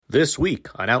This week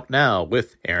on Out Now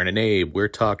with Aaron and Abe, we're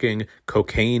talking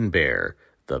Cocaine Bear,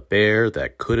 the bear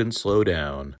that couldn't slow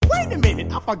down. Wait a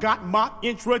minute, I forgot my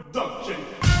introduction.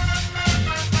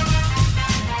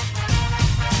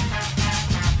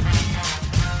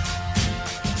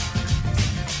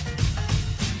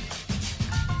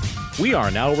 We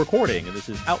are now recording, and this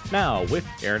is Out Now with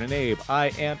Aaron and Abe.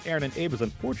 I am Aaron, and Abe is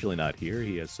unfortunately not here.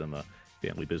 He has some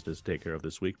family business to take care of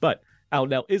this week, but Out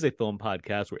Now is a film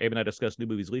podcast where Abe and I discuss new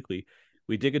movies weekly.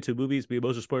 We dig into movies, be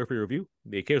most spoiler-free review,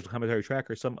 the occasional commentary track,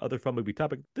 or some other fun movie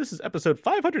topic. This is episode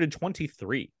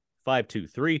 523,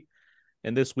 523,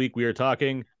 and this week we are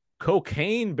talking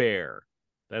Cocaine Bear.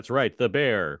 That's right, the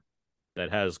bear that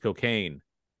has cocaine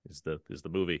is the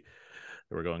movie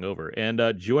that we're going over. And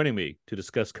joining me to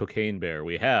discuss Cocaine Bear,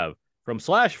 we have from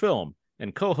Slash Film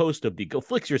and co-host of the Go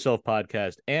Flix Yourself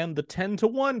podcast and the 10 to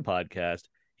 1 podcast.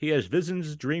 He has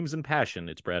visions, dreams, and passion.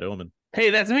 It's Brad Oman.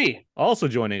 Hey, that's me. Also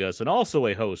joining us, and also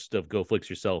a host of Go Flix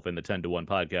Yourself and the 10 to 1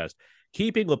 podcast,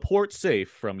 keeping Laporte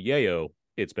safe from Yayo,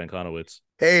 it's Ben Conowitz.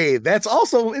 Hey,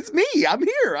 it's me. I'm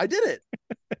here. I did it.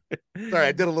 Sorry,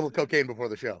 I did a little cocaine before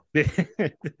the show.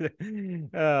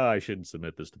 I shouldn't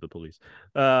submit this to the police.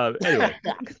 Anyway,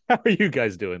 how are you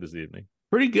guys doing this evening?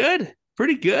 Pretty good.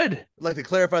 I'd like to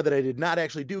clarify that I did not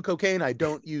actually do cocaine. I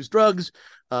don't use drugs.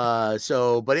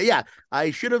 But yeah, I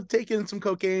should have taken some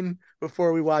cocaine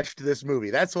before we watched this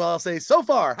movie. That's what I'll say so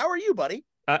far. How are you, buddy?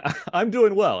 I'm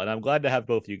doing well, and I'm glad to have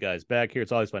both of you guys back here.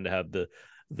 It's always fun to have the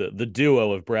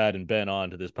duo of Brad and Ben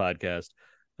on to this podcast.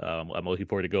 I'm looking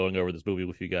forward to going over this movie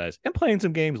with you guys and playing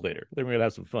some games later. Then we're gonna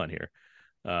have some fun here.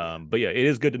 But yeah, it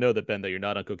is good to know that, Ben, that you're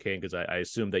not on cocaine, because I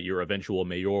assume that your eventual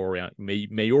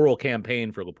mayoral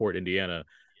campaign for LaPorte, Indiana,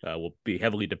 will be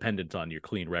heavily dependent on your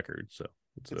clean record. So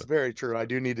it's very true. I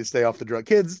do need to stay off the drug.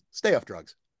 Kids, stay off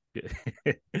drugs.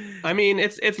 I mean,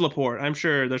 it's LaPorte. I'm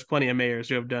sure there's plenty of mayors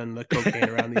who have done the cocaine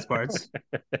around these parts.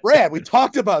 Brad, we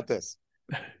talked about this.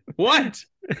 What?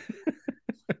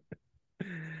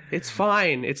 It's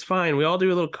fine. We all do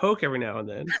a little coke every now and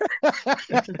then.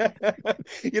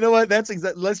 You know what?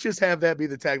 Let's just have that be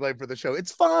the tagline for the show.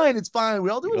 It's fine. We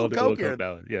all do a little coke here.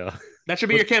 Yeah. That should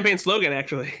be your campaign slogan,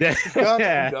 actually.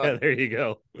 Yeah, there you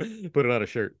go. Put it on a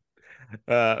shirt.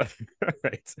 All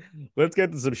right. Let's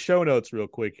get to some show notes real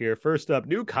quick here. First up,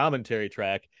 new commentary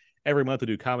track. Every month we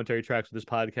do commentary tracks for this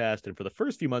podcast, and for the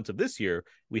first few months of this year,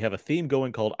 we have a theme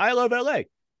going called I Love LA,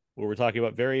 where we're talking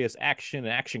about various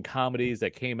action comedies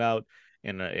that came out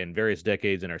in various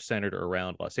decades and are centered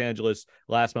around Los Angeles.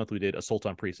 Last month, we did Assault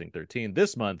on Precinct 13.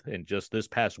 This month, and just this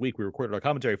past week, we recorded our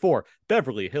commentary for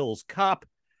Beverly Hills Cop.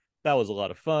 That was a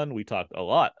lot of fun. We talked a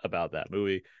lot about that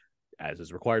movie, as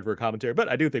is required for a commentary, but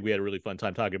I do think we had a really fun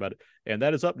time talking about it, and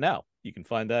that is up now. You can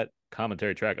find that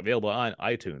commentary track available on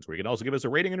iTunes, where you can also give us a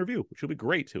rating and review, which will be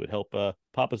great. It would help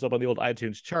pop us up on the old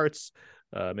iTunes charts,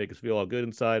 make us feel all good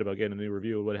inside about getting a new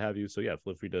review and what have you. So yeah,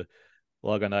 feel free to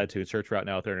log on to iTunes, search for Out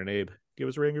Now with Aaron and Abe, give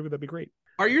us a rating and review. That'd be great.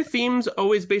 Are your themes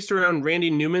always based around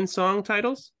Randy Newman song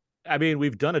titles? I mean,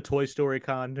 we've done a Toy Story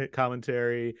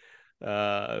commentary.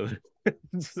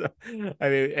 So, I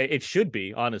mean, it should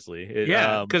be, honestly.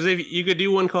 Because if you could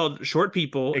do one called Short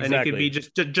People, exactly. And it could be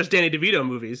just Danny DeVito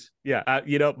movies. Yeah,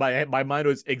 my mind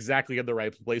was exactly in the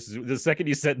right places. The second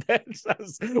you said that, I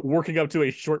was working up to a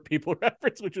Short People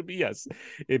reference, which would be, yes,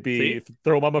 it'd be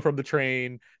Throw Mama from the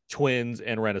Train, Twins,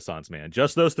 and Renaissance Man.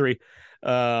 Just those three.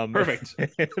 Perfect.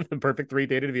 The perfect 3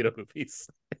 Danny DeVito movies.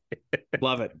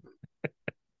 Love it.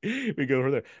 We go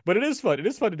over there, but it is fun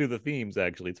to do the themes.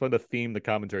 Actually, it's fun to theme the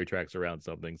commentary tracks around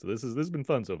something. So this has been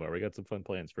fun so far. We got some fun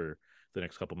plans for the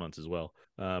next couple months as well.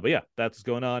 But yeah, that's what's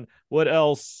going on. What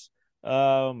else?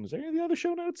 Is there any other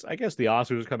show notes? I guess the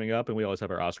Oscars are coming up, and we always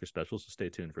have our Oscar specials, so stay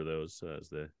tuned for those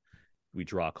as we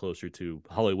draw closer to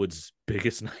Hollywood's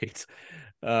biggest night.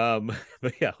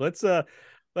 But yeah, let's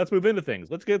move into things.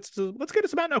 Let's get to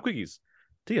some Out Now quickies.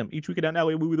 TM, each week Out Now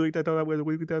we do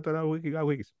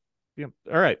quickies. Yeah.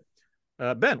 All right.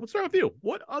 Ben, let's start with you.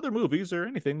 What other movies or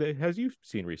anything that has you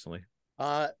seen recently?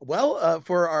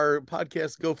 For our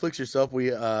podcast, Go Flix Yourself, we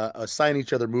assign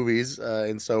each other movies.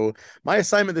 And so my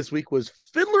assignment this week was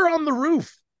Fiddler on the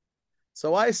Roof.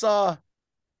 So I saw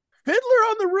Fiddler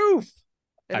on the Roof.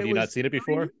 Have you not seen it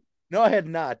before? No, I had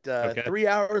not. Okay. 3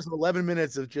 hours and 11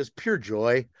 minutes of just pure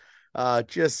joy.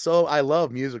 I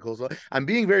love musicals. I'm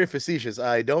being very facetious.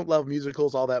 I don't love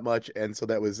musicals all that much, and so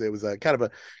it was a kind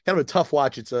of a tough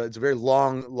watch. It's a very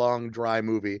long dry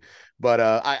movie, but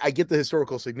I get the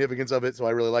historical significance of it, so I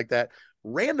really like that.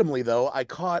 Randomly though, I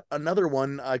caught another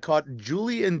one. I caught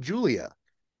Julie and Julia,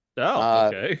 Oh,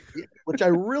 okay. which I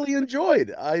really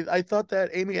enjoyed. I thought that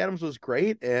Amy Adams was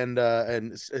great, and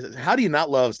how do you not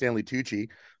love Stanley Tucci?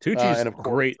 Tucci's And of course,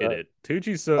 great in it.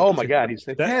 Tucci's so oh my God, he's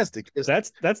that fantastic.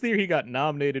 Just that's the year he got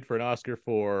nominated for an Oscar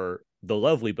for The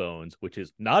Lovely Bones, which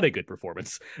is not a good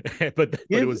performance. But it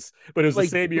give was the like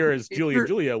same year as if Julie and you're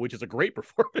Julia, which is a great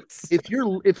performance. if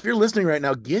you're listening right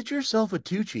now, get yourself a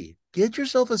Tucci, get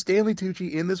yourself a Stanley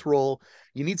Tucci in this role.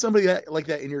 You need somebody like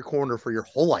that in your corner for your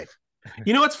whole life.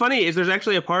 You know what's funny is there's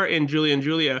actually a part in Julie and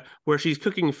Julia where she's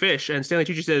cooking fish, and Stanley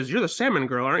Tucci says, "You're the salmon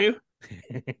girl, aren't you?"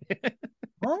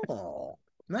 Oh,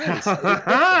 nice.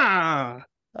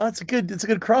 It's a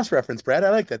good cross reference, Brad.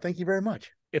 I like that. Thank you very much.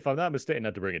 If I'm not mistaken,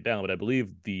 not to bring it down, but I believe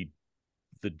the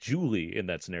Julie in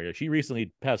that scenario, she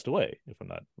recently passed away, if I'm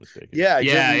not mistaken. Yeah,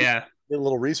 Yeah. did a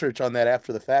little research on that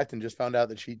after the fact and just found out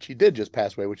that she did just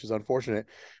pass away, which is unfortunate.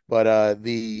 But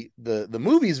the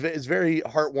movie is very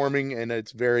heartwarming, and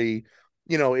it's very,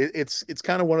 it's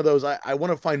kind of one of those I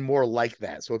want to find more like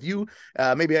that. So if you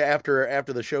maybe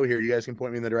after the show here, you guys can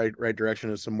point me in the right direction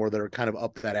of some more that are kind of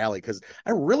up that alley, because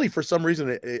I really, for some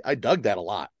reason, I dug that a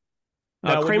lot.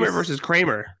 Kramer versus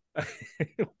Kramer.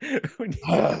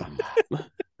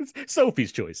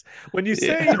 Sophie's choice. When you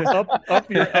say up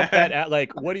that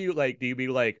like, what do you like? Do you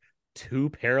mean like two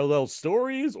parallel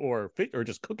stories, or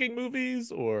just cooking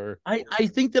movies, or I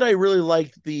think that I really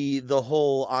liked the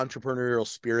whole entrepreneurial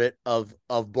spirit of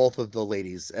both of the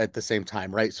ladies at the same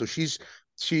time, right? So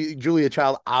Julia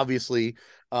Child obviously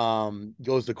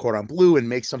goes to Cordon Bleu and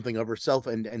makes something of herself,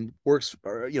 and works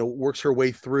her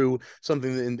way through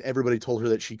something, and everybody told her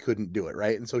that she couldn't do it,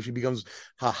 right? And so she becomes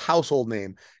a household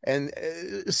name. And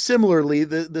similarly,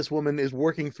 this woman is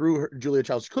working through Julia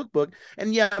Child's cookbook,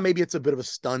 and yeah, maybe it's a bit of a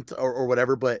stunt or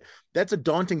whatever, but that's a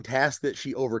daunting task that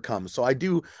she overcomes. So I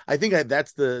think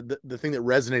that's the thing that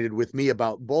resonated with me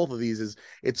about both of these is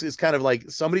it's kind of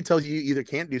like somebody tells you either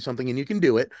can't do something and you can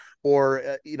do it,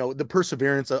 or the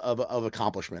perseverance of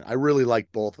accomplishment. I really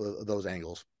like both of those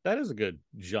angles. that is a good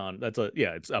genre.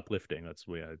 It's uplifting.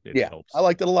 It helps. I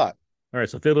liked it a lot. All right,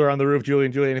 so Fiddler on the Roof, Julie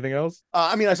and Julie. Anything else?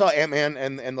 I mean, I saw Ant-Man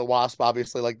and the Wasp,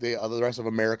 obviously, like the rest of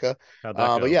America. How'd that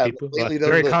go? But yeah, Lately,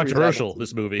 very controversial.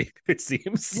 This movie, it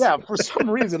seems. Yeah, for some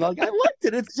reason, like I liked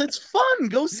it. It's fun.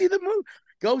 Go see the movie.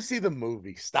 Go see the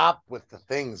movie. Stop with the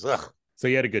things. Ugh. So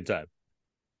you had a good time.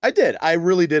 I did. I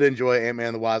really did enjoy Ant-Man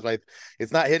and the Wasp.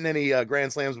 It's not hitting any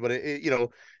grand slams, but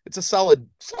it's a solid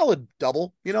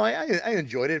double. I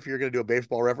enjoyed it. If you're going to do a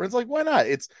baseball reference, like, why not?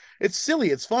 It's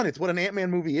silly. It's fun. It's what an Ant-Man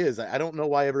movie is. I don't know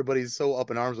why everybody's so up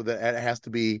in arms with it. It has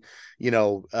to be,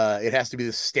 it has to be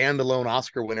the standalone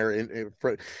Oscar winner.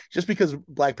 Just because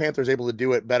Black Panther is able to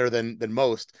do it better than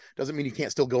most doesn't mean you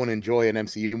can't still go and enjoy an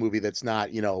MCU movie that's not,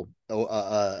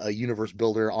 a universe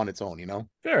builder on its own.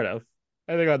 Fair enough.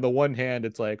 I think on the one hand,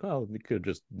 it's like, well, we could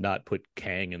just not put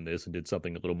Kang in this and did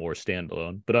something a little more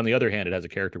standalone. But on the other hand, it has a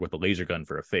character with a laser gun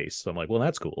for a face. So I'm like, well,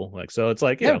 that's cool. Like, so it's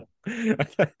like, I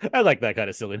like that kind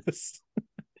of silliness.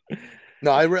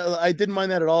 No, I didn't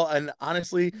mind that at all. And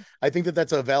honestly, I think that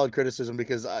that's a valid criticism,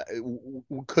 because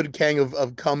could Kang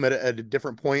have come at a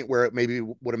different point where it maybe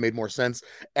would have made more sense?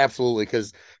 Absolutely,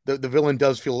 because the villain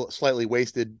does feel slightly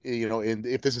wasted, and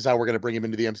if this is how we're going to bring him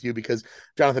into the MCU, because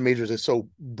Jonathan Majors is so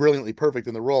brilliantly perfect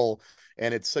in the role,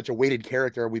 and it's such a weighted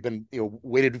character. We've been,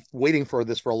 waiting for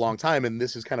this for a long time, and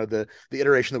this is kind of the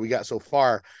iteration that we got so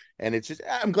far. And it's just,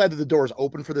 I'm glad that the door is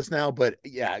open for this now. But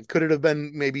yeah, could it have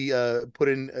been maybe put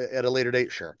in at a later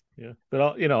date? Sure. Yeah, but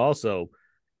also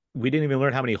we didn't even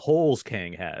learn how many holes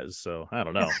Kang has, so I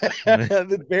don't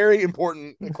know. Very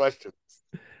important questions.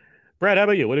 Brad, how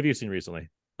about you? What have you seen recently?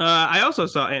 I also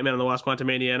saw Ant-Man and the Wasp: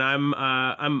 Quantumania, and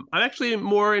I'm actually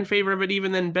more in favor of it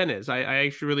even than Ben is. I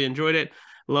actually really enjoyed it.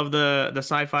 Love the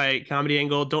sci-fi comedy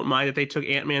angle. Don't mind that they took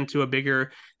Ant-Man to a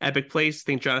bigger epic place.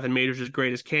 Think Jonathan Majors is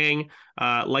great as Kang.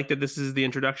 Like that this is the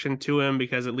introduction to him,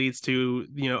 because it leads to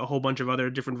a whole bunch of other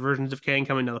different versions of Kang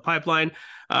coming down the pipeline.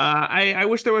 I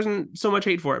wish there wasn't so much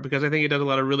hate for it, because I think it does a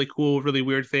lot of really cool, really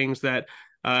weird things that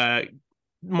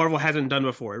Marvel hasn't done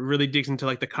before. It really digs into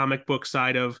like the comic book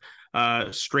side of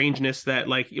strangeness that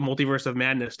like Multiverse of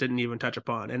Madness didn't even touch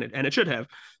upon, and it should have.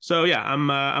 So yeah,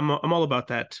 I'm all about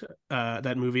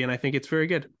that movie, and I think it's very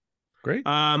good. Great.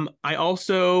 I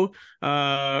also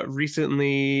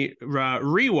recently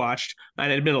rewatched,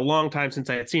 and it had been a long time since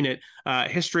I had seen it,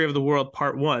 History of the World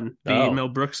Part 1, the Mel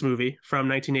Brooks movie from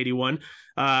 1981.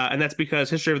 And that's because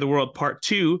History of the World Part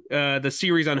 2, the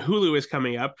series on Hulu, is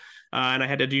coming up. And I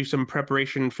had to do some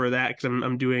preparation for that because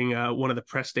I'm doing one of the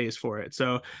press days for it.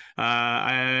 So,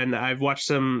 and I've watched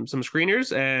some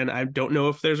screeners, and I don't know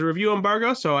if there's a review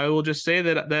embargo. So I will just say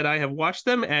that I have watched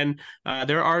them, and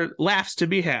there are laughs to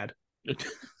be had.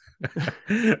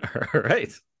 All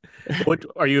right. What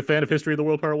are you a fan of History of the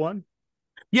World Part One?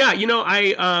 Yeah,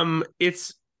 I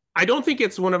don't think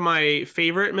it's one of my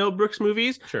favorite Mel Brooks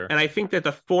movies, Sure. and I think that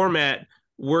the format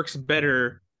works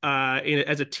better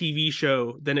as a TV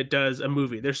show than it does a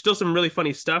movie. There's still some really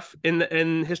funny stuff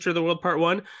in History of the World Part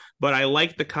One, but I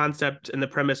like the concept and the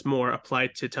premise more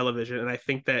applied to television, and I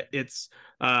think that it's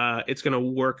going to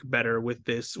work better with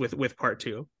this with Part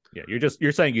Two. Yeah,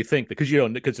 you're saying you think that because you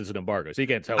don't because it's an embargo, so you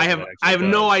can't tell. I have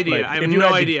no idea. I have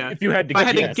no idea. If you had to, if I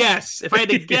had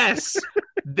to guess,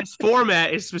 this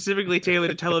format is specifically tailored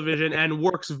to television and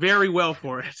works very well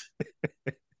for it.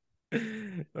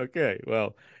 Okay,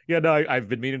 well, yeah, no, I've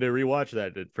been meaning to rewatch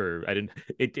that.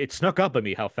 It snuck up on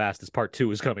me how fast this Part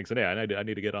Two is coming. So yeah, I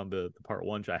need to get on the Part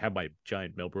One. I have my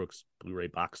giant Mel Brooks Blu-ray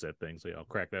box set thing, so yeah, I'll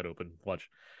crack that open. Watch.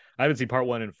 I haven't seen Part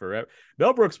One in forever.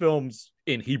 Mel Brooks films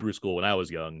in Hebrew school when I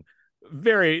was young,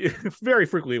 very very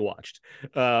frequently watched.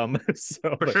 So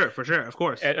For sure, of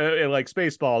course. And like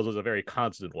Spaceballs was a very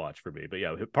constant watch for me. But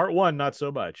yeah, Part One not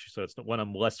so much. So it's one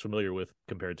I'm less familiar with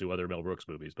compared to other Mel Brooks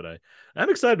movies. But I'm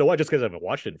excited to watch just because I haven't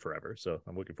watched it in forever. So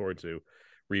I'm looking forward to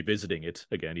revisiting it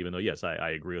again. Even though yes,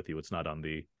 I agree with you, it's not on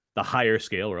the higher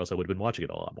scale, or else I would have been watching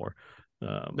it a lot more.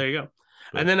 There you go.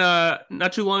 And then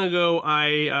not too long ago,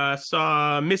 I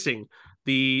saw Missing,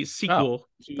 the sequel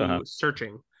to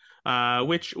Searching,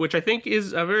 which I think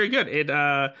is very good. It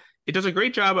does a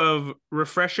great job of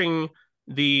refreshing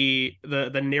the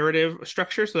narrative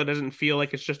structure, so that it doesn't feel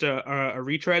like it's just a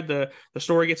retread. The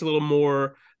story gets a little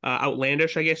more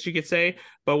outlandish, I guess you could say.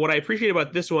 But what I appreciate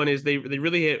about this one is they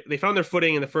really found their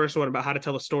footing in the first one about how to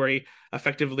tell a story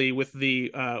effectively with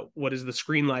the what is the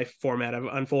screen life format of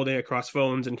unfolding across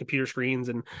phones and computer screens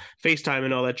and FaceTime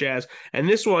and all that jazz. And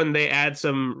this one they add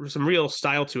some real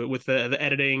style to it with the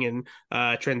editing and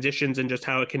transitions and just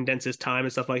how it condenses time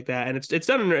and stuff like that. And it's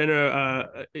done in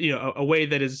a way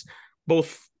that is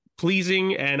both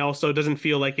pleasing and also doesn't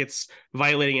feel like it's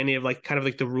violating any of like kind of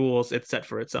like the rules it's set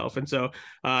for itself. And so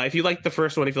if you like the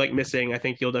first one, if you like Missing, I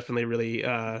think you'll definitely really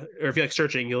or if you like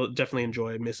Searching, you'll definitely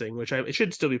enjoy Missing, which it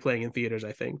should still be playing in theaters,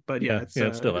 I think. But yeah, it's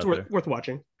still it's worth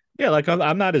watching. Yeah, like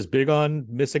I'm not as big on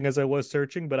Missing as I was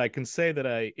Searching, but I can say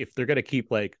that if they're gonna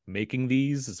keep like making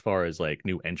these as far as like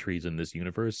new entries in this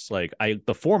universe, like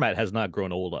the format has not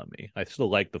grown old on me. I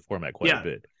still like the format quite a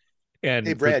bit. And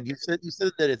hey, Brad, you said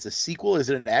that it's a sequel.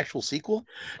 Is it an actual sequel?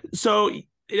 So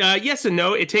yes and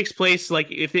no. It takes place like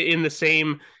if in the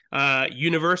same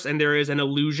universe, and there is an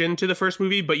allusion to the first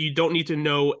movie, but you don't need to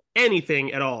know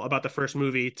anything at all about the first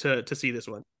movie to see this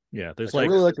one. Yeah, there's I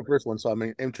really like the first one, so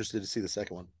I'm interested to see the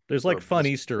second one. There's like fun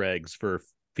Easter eggs for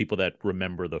people that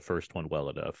remember the first one well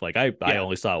enough. Like I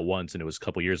only saw it once, and it was a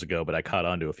couple years ago, but I caught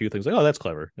on to a few things. Like, oh, that's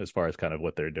clever as far as kind of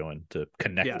what they're doing to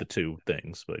connect the two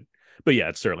things, But yeah,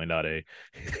 it's certainly not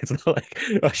it's not like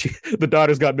the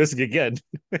daughter's got missing again.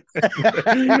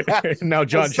 Now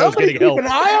John Cho's getting help. Keep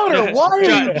an eye on her.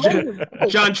 Why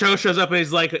John Cho shows up and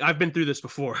he's like, I've been through this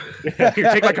before. Here,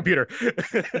 take my computer.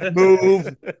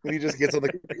 Move. He just gets on the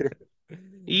computer.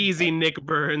 Easy, Nick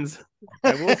Burns.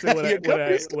 I will say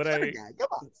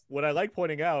what I like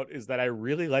pointing out is that I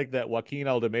really like that Joaquin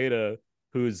Almeida,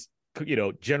 who's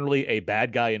generally a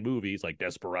bad guy in movies like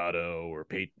Desperado or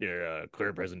Clear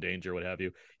Present Danger, what have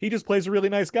you. He just plays a really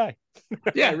nice guy.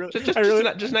 Yeah,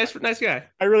 just nice guy.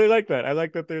 I really like that. I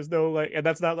like that there's no and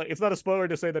that's not it's not a spoiler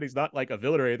to say that he's not like a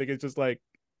villain or anything. It's just like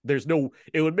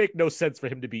it would make no sense for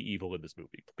him to be evil in this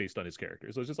movie based on his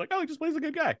character. So it's just like, he just plays a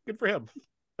good guy. Good for him.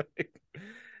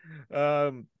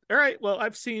 All right. Well,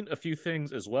 I've seen a few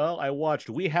things as well. I watched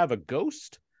We Have a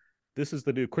Ghost. This is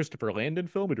the new Christopher Landon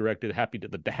film. He directed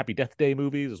the Happy Death Day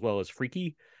movies as well as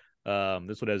Freaky.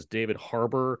 This one has David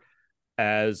Harbour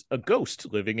as a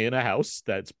ghost living in a house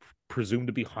that's presumed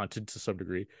to be haunted to some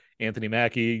degree. Anthony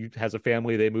Mackie has a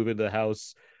family. They move into the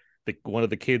house. One of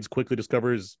the kids quickly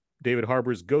discovers David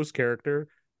Harbour's ghost character,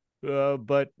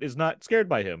 but is not scared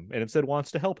by him and instead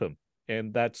wants to help him.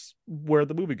 And that's where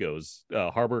the movie goes.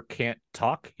 Harbour can't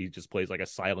talk. He just plays like a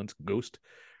silent ghost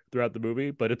throughout the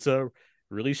movie, but it's a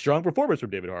really strong performance from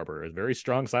David Harbour. A very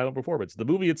strong silent performance. The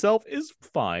movie itself is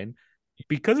fine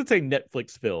because it's a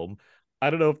Netflix film. I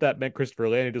don't know if that meant Christopher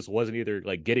Landon just wasn't either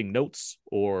like getting notes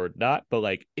or not, but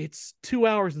like it's 2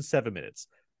 hours and 7 minutes.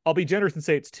 I'll be generous and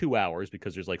say it's 2 hours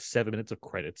because there's like 7 minutes of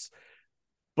credits,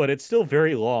 but it's still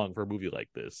very long for a movie like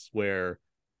this, where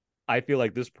I feel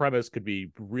like this premise could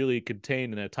be really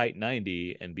contained in a tight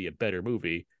 90 and be a better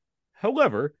movie.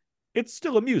 However, it's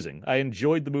still amusing. I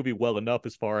enjoyed the movie well enough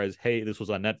as far as, hey, this was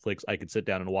on Netflix. I could sit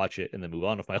down and watch it and then move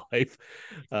on with my life.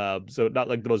 So not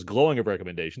like the most glowing of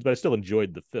recommendations, but I still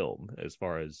enjoyed the film as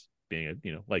far as being,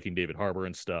 liking David Harbour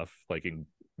and stuff, liking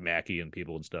Mackie and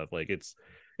people and stuff. Like it's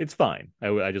fine.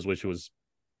 I just wish it was,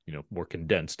 more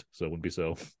condensed, so it wouldn't be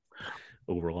so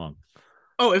over long.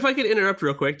 Oh, if I could interrupt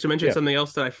real quick to mention something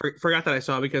else that I forgot that I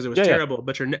saw because it was terrible,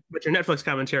 but your Netflix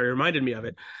commentary reminded me of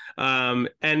it.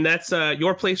 And that's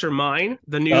Your Place or Mine,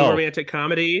 the new romantic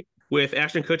comedy with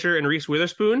Ashton Kutcher and Reese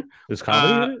Witherspoon. There's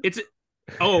comedy in it?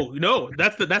 Oh no,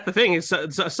 that's the thing is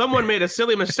someone made a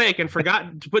silly mistake and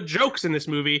forgot to put jokes in this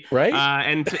movie, right?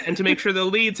 And to make sure the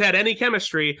leads had any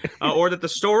chemistry or that the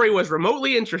story was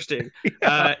remotely interesting.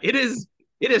 It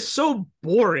is so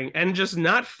boring and just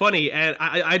not funny. And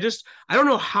I don't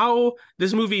know how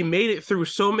this movie made it through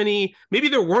so many. Maybe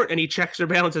there weren't any checks or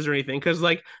balances or anything, because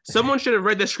like someone should have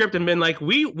read the script and been like,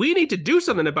 we need to do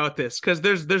something about this because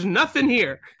there's nothing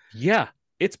here. Yeah,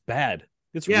 it's bad.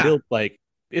 It's real, like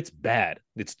it's bad.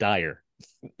 It's dire.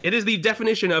 It is the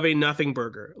definition of a nothing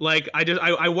burger. Like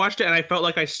I watched it and I felt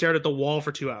like I stared at the wall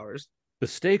for 2 hours. The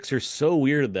stakes are so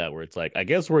weird in that, where it's like, I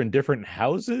guess we're in different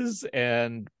houses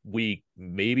and we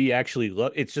maybe actually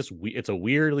love. It's just it's a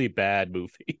weirdly bad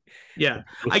movie. Yeah,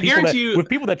 I guarantee you, with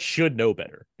people that should know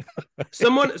better.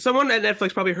 someone at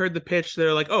Netflix probably heard the pitch.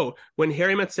 They're like, "Oh, When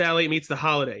Harry Met Sally meets The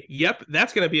Holiday." Yep,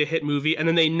 that's going to be a hit movie, and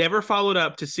then they never followed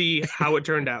up to see how it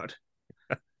turned out.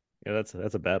 Yeah, that's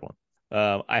a bad one.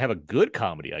 I have a good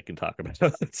comedy I can talk about.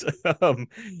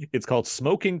 It's called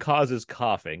Smoking Causes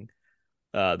Coughing.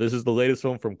 This is the latest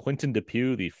film from Quentin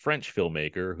Dupieux, the French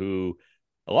filmmaker, who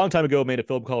a long time ago made a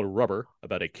film called Rubber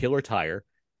about a killer tire,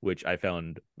 which I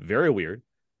found very weird.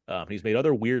 He's made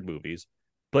other weird movies,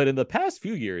 but in the past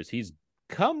few years, he's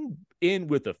come in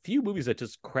with a few movies that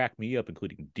just crack me up,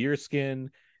 including Deerskin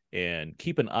and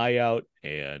Keep an Eye Out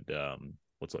and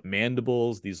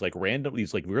Mandibles. These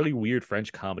really weird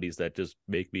French comedies that just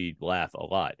make me laugh a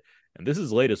lot. And this is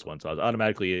the latest one, so I was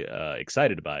automatically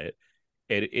excited by it.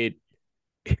 And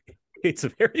it's a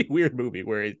very weird movie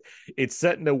where it's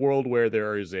set in a world where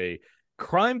there is a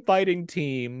crime fighting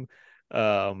team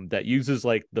that uses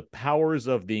like the powers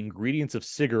of the ingredients of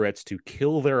cigarettes to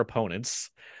kill their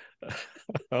opponents.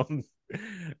 But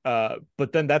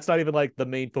then that's not even like the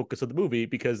main focus of the movie,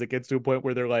 because it gets to a point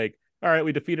where they're like, all right,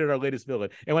 we defeated our latest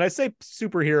villain. And when I say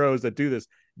superheroes that do this,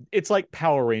 it's like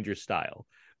Power Rangers style.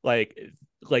 Like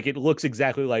it looks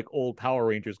exactly like old Power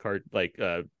Rangers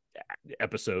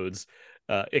episodes,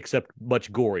 except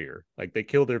much gorier. Like they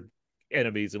kill their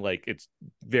enemies and like it's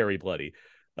very bloody.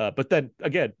 But then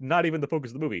again, not even the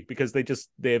focus of the movie, because they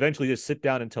eventually just sit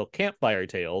down and tell campfire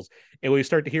tales, and we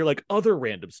start to hear like other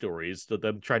random stories of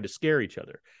them trying to scare each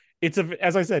other.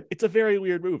 As I said, it's a very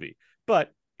weird movie,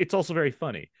 but it's also very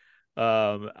funny.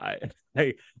 I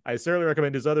certainly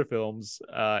recommend his other films,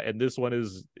 and this one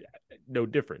is no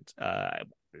different.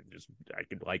 I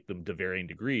could like them to varying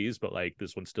degrees, but like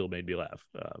this one still made me laugh.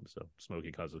 So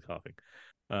Smoking Causes Coughing.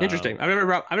 Interesting. I've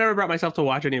never brought myself to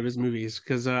watch any of his movies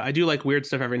because I do like weird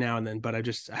stuff every now and then, but I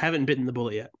haven't bitten the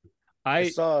bullet yet. I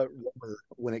saw Rubber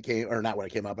when it came, or not when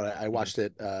it came out, but I watched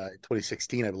it in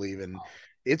 2016, I believe, and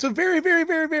it's a very, very,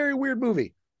 very, very weird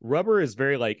movie. Rubber is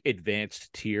very like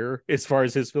advanced tier as far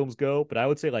as his films go, but I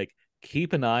would say like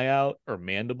Keep an Eye Out or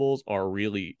Mandibles are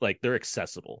really like, they're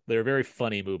accessible. They're very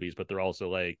funny movies, but they're also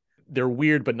like, they're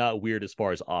weird, but not weird as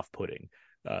far as off-putting.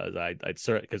 I'd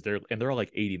start because they're all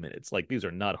like 80 minutes. Like these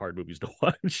are not hard movies to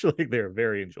watch. Like they're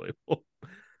very enjoyable.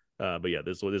 But yeah,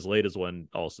 this latest one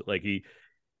also, like he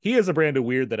has a brand of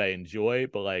weird that I enjoy,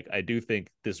 but like I do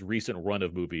think this recent run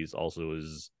of movies also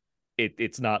is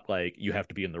it's not like you have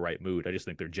to be in the right mood. I just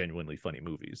think they're genuinely funny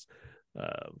movies.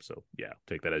 So yeah,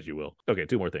 take that as you will. Okay,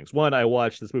 two more things. One, I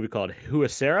watched this movie called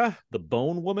Huesera, The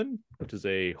Bone Woman, which is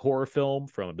a horror film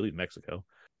from, I believe, Mexico.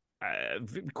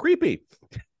 Creepy.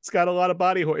 It's got a lot of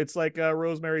body horror. It's like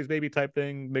Rosemary's Baby type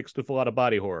thing mixed with a lot of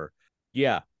body horror.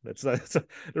 Yeah, that's I don't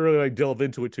really like delve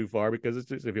into it too far, because it's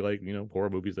just, if you like, horror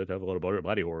movies that have a lot of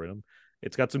body horror in them,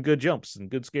 it's got some good jumps and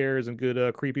good scares and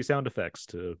good creepy sound effects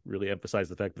to really emphasize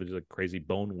the fact that there's a crazy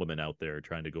bone woman out there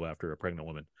trying to go after a pregnant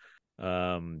woman.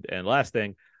 And last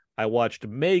thing, I watched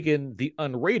Megan, the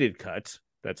unrated cut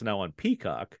that's now on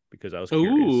Peacock, because I was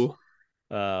curious.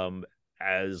 Ooh.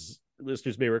 As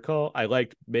listeners may recall, I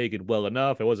liked Megan well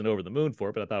enough. I wasn't over the moon for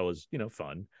it, but I thought it was,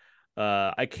 fun.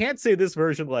 I can't say this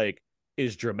version like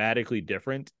is dramatically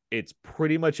different. It's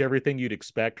pretty much everything you'd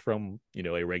expect from,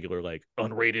 a regular like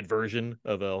unrated version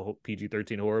of a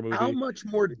PG-13 horror movie. How much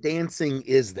more dancing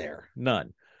is there?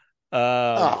 None.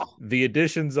 The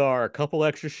additions are a couple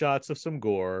extra shots of some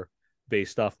gore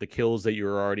based off the kills that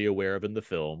you're already aware of in the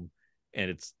film, and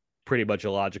it's pretty much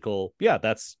a logical, yeah,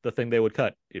 that's the thing they would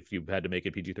cut if you had to make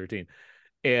it PG-13,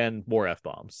 and more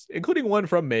F-bombs, including one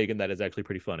from Megan that is actually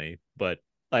pretty funny. But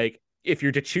like, if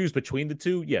you're to choose between the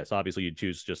two, yes, obviously you'd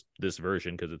choose just this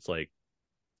version because it's like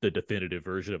the definitive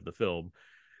version of the film.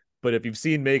 But if you've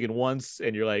seen Megan once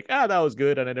and you're like, that was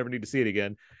good and I never need to see it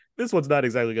again, this one's not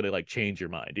exactly going to like change your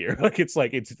mind here. Like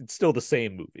it's still the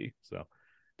same movie. So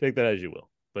take that as you will.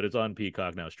 But it's on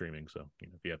Peacock now streaming. So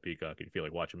if you have Peacock and you feel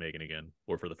like watching Megan again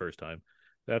or for the first time,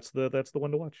 that's the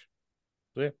one to watch.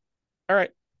 So yeah. All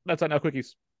right. That's Now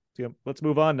Quickies. So, yeah, let's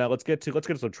move on now. Let's get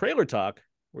to some trailer talk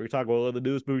where we talk about the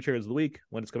newest movie trailers of the week,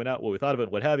 when it's coming out, what we thought of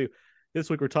it, what have you. This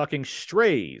week we're talking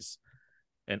Strays,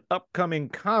 an upcoming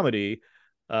comedy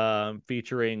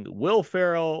featuring Will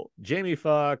Ferrell, Jamie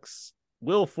Foxx,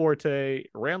 Will Forte,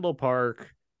 Randall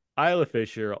Park, Isla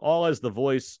Fisher, all as the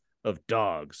voice of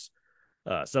dogs,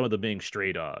 some of them being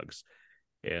stray dogs.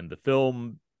 And the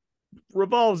film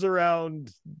revolves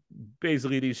around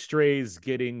basically these strays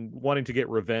wanting to get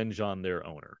revenge on their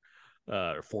owner,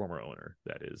 or former owner,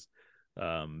 that is.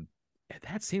 And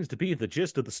that seems to be the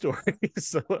gist of the story.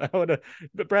 So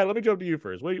but Brad, let me jump to you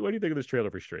first. What do you think of this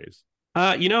trailer for Strays?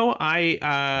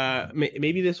 I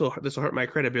maybe this will hurt my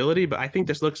credibility, but I think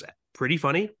this looks pretty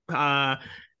funny.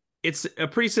 It's a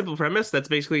pretty simple premise. That's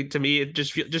basically, to me, it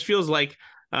just feels like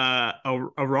a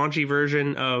raunchy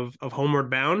version of Homeward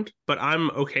Bound, but I'm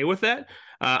okay with that.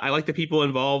 I like the people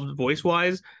involved voice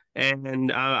wise,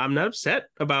 and I'm not upset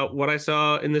about what I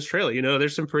saw in this trailer.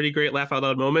 There's some pretty great laugh out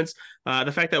loud moments.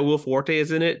 The fact that Will Forte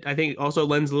is in it, I think, also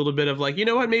lends a little bit of like,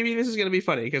 maybe this is going to be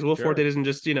funny, because Will Forte doesn't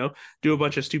just do a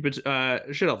bunch of stupid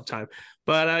shit all the time.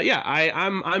 But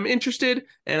I'm interested,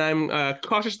 and I'm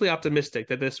cautiously optimistic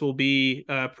that this will be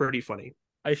pretty funny.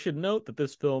 I should note that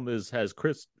this film has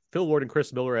Phil Lord and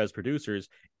Chris Miller as producers,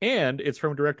 and it's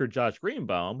from director Josh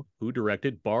Greenbaum, who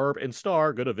directed Barb and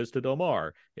Star, Good of Vista Del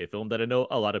Mar, a film that I know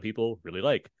a lot of people really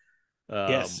like.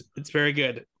 Yes, it's very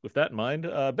good. With that in mind,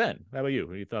 Ben, how about you?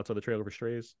 Any thoughts on the trailer for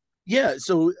Strays? Yeah,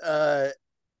 so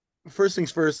first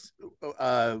things first,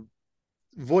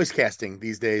 voice casting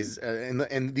these days,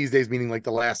 and these days meaning like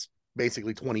the last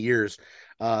basically 20 years,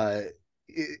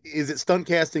 is it stunt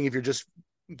casting if you're just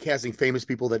casting famous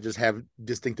people that just have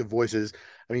distinctive voices?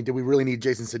 I mean, do we really need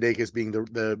Jason Sudeikis being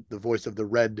the voice of the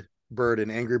Red Bird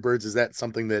in Angry Birds? Is that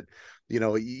something that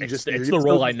it's the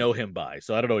role I know him by,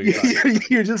 so I don't know what you're talking about.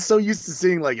 You're just so used to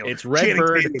seeing like it's Red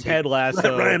Bird, Ted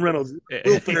Lasso, Ryan Reynolds,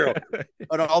 Will Ferrell,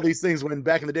 and all these things, when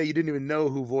back in the day you didn't even know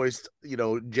who voiced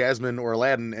Jasmine or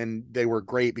Aladdin, and they were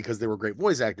great because they were great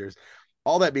voice actors.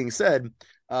 All that being said,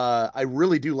 I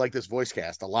really do like this voice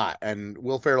cast a lot, and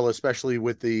Will Ferrell, especially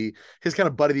with his kind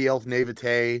of Buddy the Elf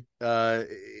naivete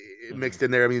mixed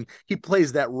in there. I mean, he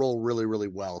plays that role really, really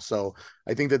well. So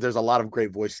I think that there's a lot of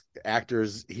great voice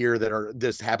actors here that are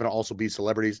just happen to also be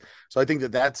celebrities. So I think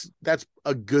that that's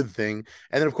a good thing.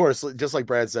 And then of course, just like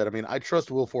Brad said, I mean, I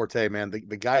trust Will Forte, man.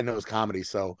 The guy knows comedy,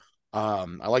 so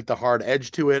I like the hard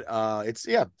edge to it. I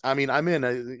mean, I'm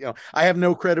in. I have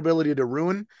no credibility to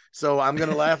ruin, so I'm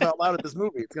gonna laugh out loud at this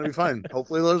movie. It's gonna be fun.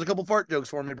 Hopefully, there's a couple fart jokes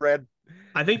for me, Brad.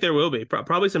 I think there will be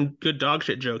probably some good dog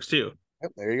shit jokes too.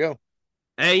 Yep, there you go.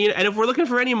 And if we're looking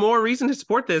for any more reason to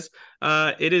support this,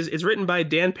 it's written by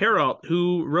Dan Perrault,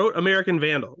 who wrote American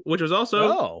Vandal, which was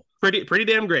also pretty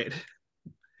damn great.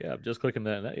 Yeah, I'm just clicking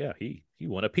that. Yeah, he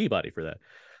won a Peabody for that.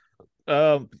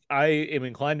 I am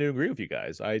inclined to agree with you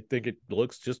guys. I think it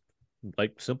looks just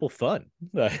like simple fun,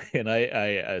 and I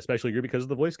especially agree because of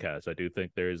the voice cast. I do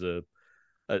think there's a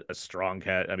strong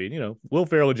cat. I mean, Will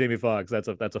Ferrell and Jamie Foxx. That's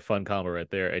a fun combo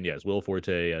right there. And yes, Will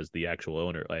Forte as the actual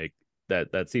owner, like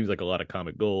that seems like a lot of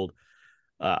comic gold.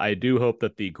 I do hope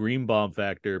that the Greenbaum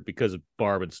factor, because of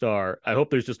Barb and Star, I hope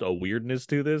there's just a weirdness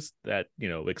to this that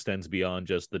extends beyond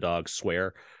just the dogs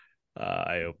swear.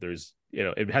 I hope there's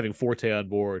having Forte on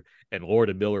board and Lord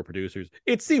and Miller producers,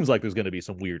 it seems like there's going to be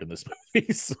some weird in this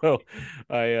movie. So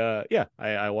I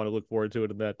want to look forward to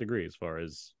it in that degree, as far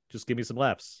as just give me some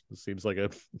laughs. It seems like a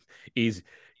easy,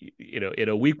 in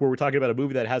a week where we're talking about a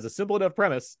movie that has a simple enough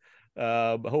premise.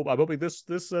 I'm hoping this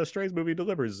Strays movie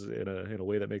delivers in a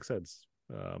way that makes sense.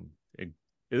 It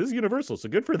is Universal, so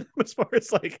good for them as far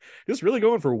as like just really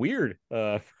going for weird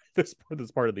this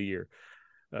part of the year.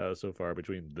 So far,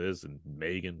 between this and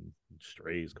Megan,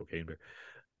 Strays, Cocaine Bear.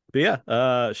 But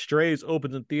yeah, Strays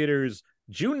opens in theaters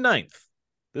June 9th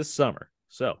this summer.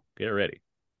 So get ready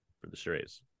for the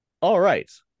Strays. All right.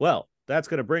 Well, that's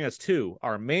going to bring us to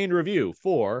our main review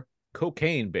for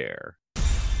Cocaine Bear.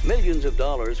 Millions of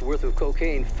dollars worth of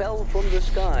cocaine fell from the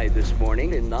sky this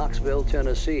morning in Knoxville,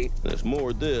 Tennessee. There's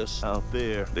more of this out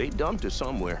there. They dumped it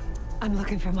somewhere. I'm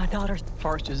looking for my daughter.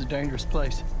 Forest is a dangerous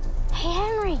place. Hey,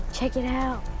 Henry, check it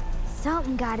out.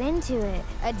 Something got into it.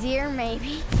 A deer,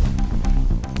 maybe.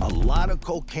 A lot of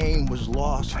cocaine was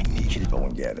lost. I need you to go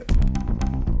and get it.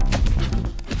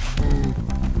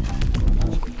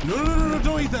 No,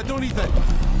 don't eat that, don't eat that.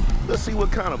 Let's see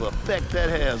what kind of effect that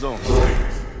has on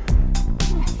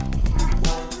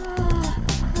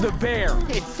The bear.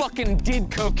 It fucking did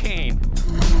cocaine.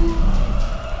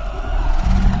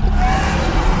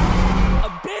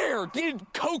 A bear did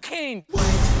cocaine.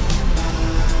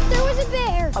 There was a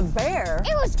bear. A bear?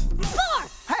 It was far.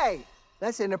 Hey,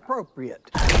 that's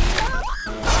inappropriate.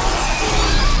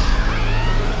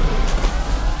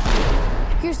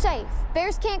 You're safe.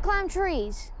 Bears can't climb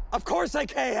trees. Of course I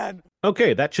can.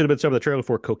 Okay, that should have been some of the trailer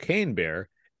for Cocaine Bear.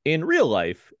 In real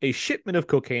life, a shipment of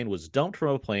cocaine was dumped from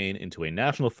a plane into a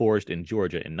national forest in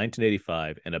Georgia in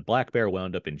 1985, and a black bear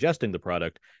wound up ingesting the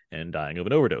product and dying of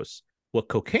an overdose. What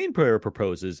Cocaine Bear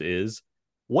proposes is,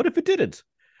 what if it didn't?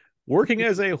 Working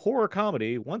as a horror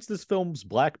comedy, once this film's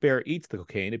black bear eats the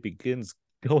cocaine, it begins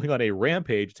going on a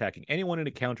rampage, attacking anyone it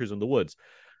encounters in the woods.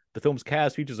 The film's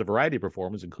cast features a variety of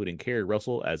performers, including Kerry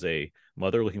Russell as a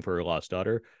mother looking for her lost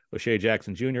daughter, O'Shea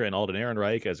Jackson Jr. and Alden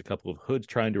Ehrenreich as a couple of hoods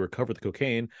trying to recover the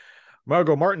cocaine,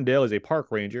 Margot Martindale as a park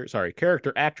ranger,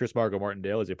 character actress Margot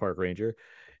Martindale as a park ranger,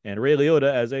 and Ray Liotta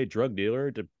as a drug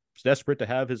dealer desperate to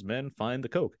have his men find the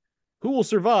coke. Who will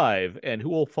survive and who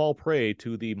will fall prey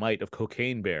to the might of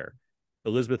Cocaine Bear?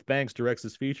 Elizabeth Banks directs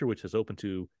this feature, which has opened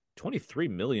to $23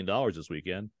 million this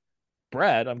weekend.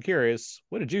 Brad, I'm curious,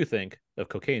 what did you think of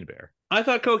Cocaine Bear? I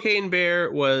thought Cocaine Bear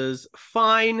was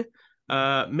fine,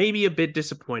 maybe a bit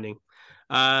disappointing.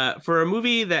 For a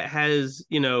movie that has,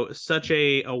 such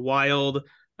a wild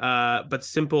but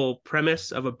simple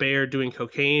premise of a bear doing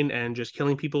cocaine and just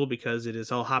killing people because it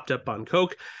is all hopped up on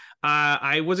coke,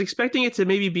 I was expecting it to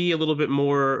maybe be a little bit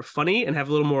more funny and have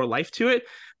a little more life to it.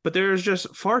 But there's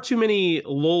just far too many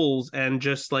lulls and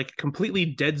just like completely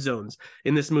dead zones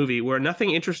in this movie where nothing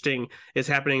interesting is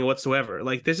happening whatsoever.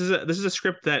 Like this is a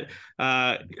script that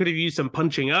could have used some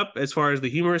punching up as far as the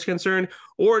humor is concerned,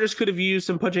 or just could have used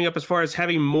some punching up as far as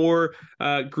having more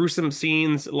gruesome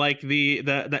scenes like the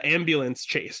ambulance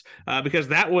chase, because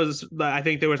that was, I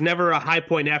think there was never a high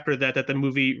point after that the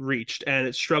movie reached, and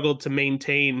it struggled to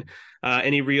maintain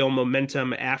any real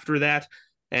momentum after that.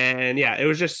 And yeah, it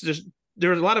was just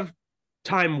there was a lot of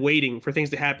time waiting for things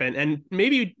to happen, and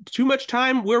maybe too much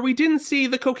time where we didn't see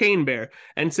the Cocaine Bear.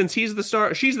 And since she's the star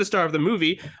of the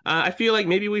movie, I feel like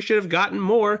maybe we should have gotten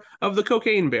more of the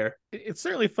Cocaine Bear. It's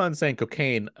certainly fun saying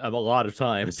cocaine a lot of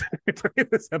times during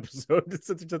this episode. It's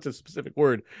such a specific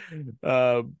word.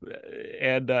 I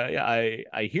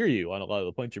hear you on a lot of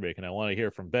the points you're making. I want to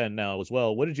hear from Ben now as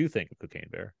well. What did you think of Cocaine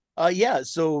Bear?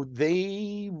 So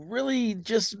they really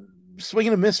just swing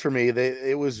and a miss for me.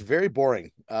 It was very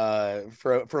boring.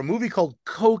 For a movie called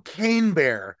Cocaine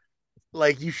Bear,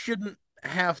 like, you shouldn't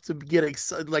have to get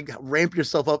excited, like ramp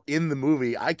yourself up in the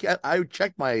movie. I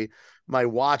checked my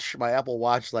watch, my Apple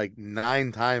Watch, like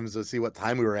 9 times to see what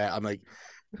time we were at. I'm like,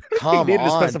 come you need on,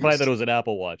 to specify that it was an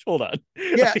Apple Watch. Hold on.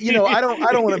 Yeah, I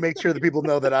don't want to make sure that people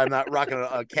know that I'm not rocking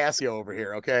a Casio over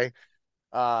here. Okay.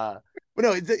 But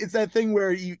no, it's that thing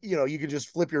where you can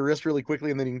just flip your wrist really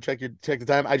quickly and then you can check the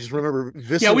time. I just remember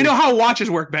this. Yeah, we know how watches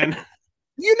work, Ben.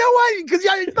 You know what? Because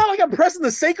it's not like I'm pressing the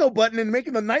Seiko button and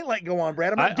making the nightlight go on,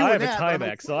 Brad. I'm not doing I have that. a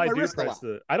Timex, so I do press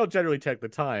I don't generally check the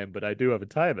time, but I do have a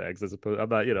Timex. As opposed, I'm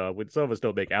not, when some of us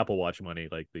don't make Apple Watch money,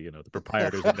 like the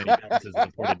proprietors of many businesses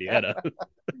in Port Indiana.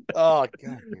 Oh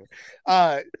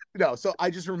God. No. So I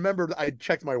just remembered I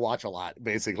checked my watch a lot.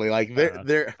 Basically, like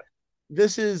they're.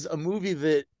 This is a movie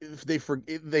that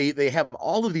they have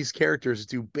all of these characters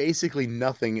do basically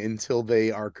nothing until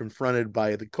they are confronted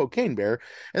by the Cocaine Bear,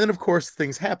 and then of course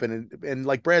things happen. And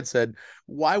like Brad said,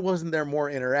 why wasn't there more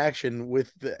interaction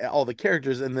with all the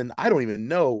characters? And then I don't even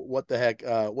know what the heck.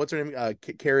 What's her name?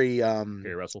 Kerry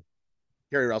Russell.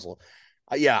 Kerry Russell.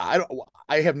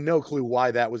 I have no clue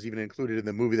why that was even included in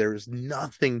the movie. There was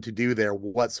nothing to do there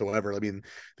whatsoever. I mean,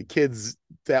 the kids,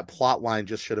 that plot line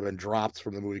just should have been dropped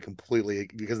from the movie completely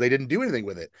because they didn't do anything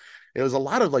with it. It was a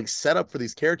lot of like setup for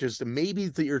these characters to maybe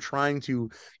that you're trying to,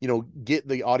 get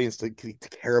the audience to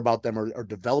care about them or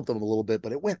develop them a little bit,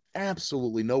 but it went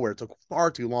absolutely nowhere. It took far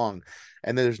too long.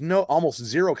 And there's almost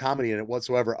zero comedy in it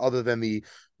whatsoever other than the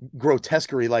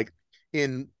grotesquerie, like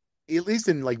at least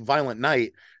in like Violent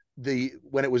Night.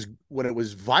 When it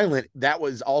was violent, that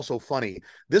was also funny.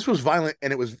 This was violent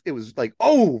and it was like,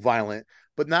 oh, violent,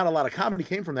 but not a lot of comedy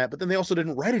came from that. But then they also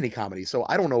didn't write any comedy, so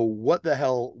I don't know what the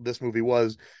hell this movie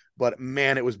was, but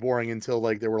man, it was boring until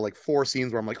like there were like 4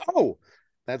 scenes where I'm like, oh,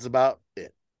 that's about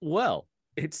it. Well,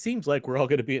 it seems like we're all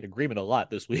going to be in agreement a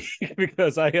lot this week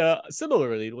because I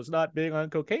similarly was not big on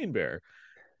Cocaine Bear.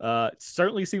 It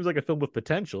certainly seems like a film with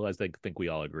potential, as I think we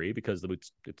all agree, because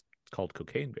it's called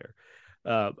Cocaine Bear.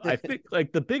 I think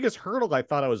like the biggest hurdle I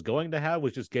thought I was going to have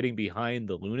was just getting behind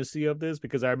the lunacy of this,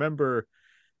 because I remember,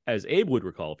 as Abe would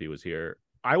recall if he was here,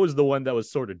 I was the one that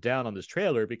was sort of down on this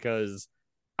trailer because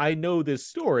I know this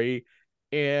story,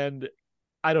 and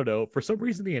I don't know, for some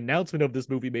reason the announcement of this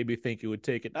movie made me think it would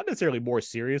take it not necessarily more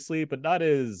seriously, but not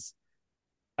as,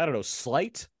 I don't know,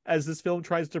 slight as this film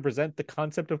tries to present the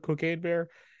concept of Cocaine Bear,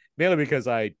 mainly because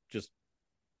I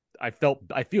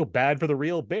feel bad for the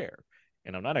real bear,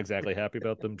 and I'm not exactly happy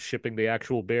about them shipping the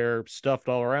actual bear stuffed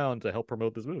all around to help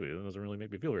promote this movie. It doesn't really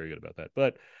make me feel very good about that,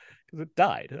 but because it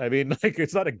died. I mean, like,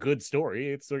 it's not a good story.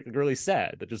 It's really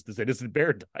sad that just this innocent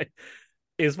bear died.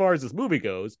 As far as this movie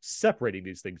goes, separating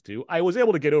these things too, I was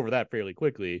able to get over that fairly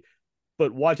quickly.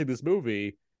 But watching this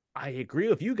movie, I agree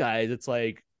with you guys. It's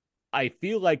like, I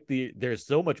feel like there's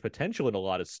so much potential in a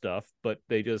lot of stuff, but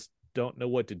they just don't know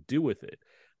what to do with it.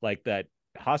 Like that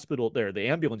hospital there, the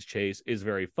ambulance chase is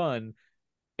very fun.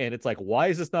 And it's like, why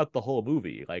is this not the whole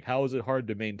movie? Like, how is it hard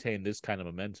to maintain this kind of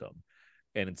momentum?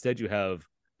 And instead you have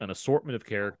an assortment of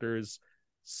characters.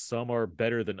 Some are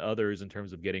better than others in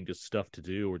terms of getting just stuff to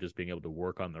do or just being able to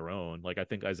work on their own. Like, I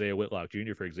think Isaiah Whitlock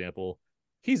Jr., for example,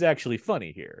 he's actually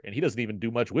funny here, and he doesn't even do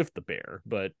much with the bear,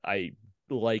 but I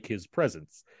like his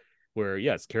presence. Where,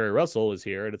 yes, Kerry Russell is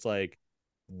here, and it's like,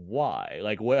 why?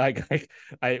 Like, what?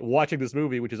 I watching this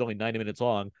movie, which is only 90 minutes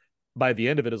long, by the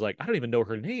end of it is like, I don't even know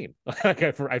her name. Like,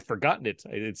 I've forgotten it.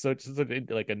 It's such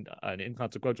like an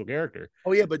inconsequential character.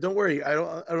 Oh yeah, but don't worry. I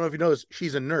don't know if you noticed,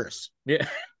 she's a nurse. Yeah.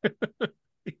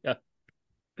 Yeah,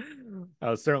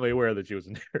 I was certainly aware that she was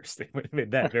a nurse. They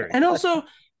made that very. And also,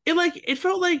 it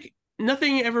felt like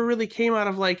nothing ever really came out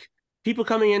of like people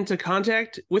coming into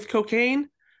contact with cocaine.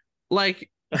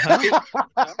 Like,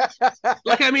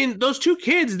 like, I mean, those two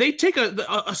kids, they take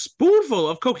a spoonful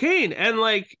of cocaine, and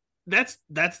like that's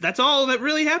all that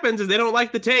really happens is they don't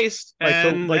like the taste.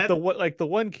 Like the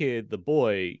one kid, the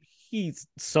boy, he's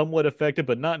somewhat affected,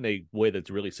 but not in a way that's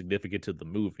really significant to the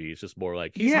movie. It's just more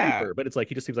like he's hyper, but it's like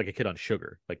he just seems like a kid on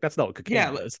sugar. Like, that's not what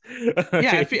cocaine is.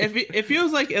 Yeah, it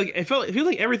feels like it feels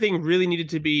like everything really needed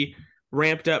to be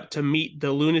ramped up to meet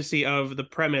the lunacy of the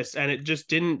premise, and it just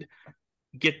didn't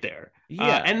get there.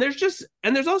 Yeah, and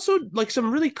there's also like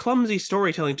some really clumsy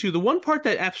storytelling too. The one part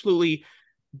that absolutely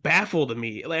baffled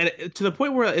me, and to the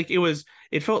point where like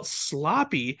it felt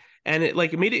sloppy, and it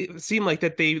made it seem like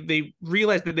that they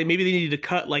realized that maybe they needed to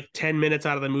cut like 10 minutes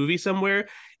out of the movie somewhere,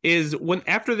 is when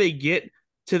after they get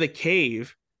to the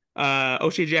cave,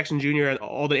 O'Shea Jackson Jr. and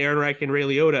Alden Ehrenreich and Ray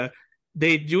Liotta,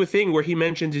 they do a thing where he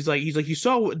mentions he's like you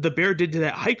saw what the bear did to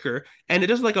that hiker, and it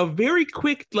does like a very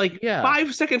quick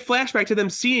 5-second flashback to them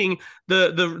seeing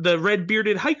the red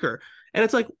bearded hiker. And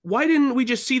it's like, why didn't we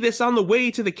just see this on the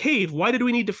way to the cave? Why did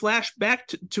we need to flash back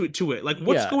to it? Like,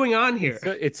 what's going on here?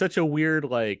 It's such a weird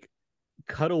like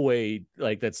cutaway,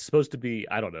 like that's supposed to be,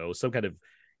 I don't know, some kind of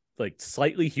like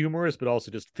slightly humorous, but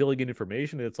also just filling in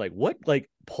information. And it's like, what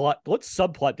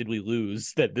subplot did we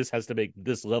lose that this has to make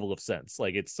this level of sense?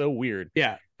 Like, it's so weird.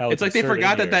 Yeah, it's like they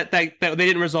forgot that they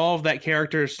didn't resolve that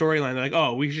character's storyline. They're like,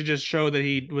 oh, we should just show that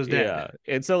he was dead.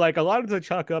 Yeah, and so like a lot of it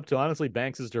chalk up to honestly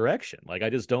Banks's direction. Like,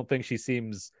 I just don't think she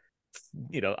seems,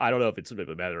 I don't know if it's a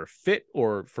matter of fit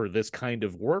or for this kind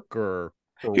of work or.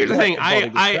 Here's the thing, I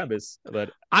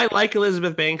like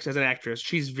Elizabeth Banks as an actress.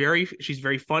 She's very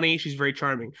funny. She's very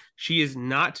charming. She is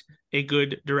not a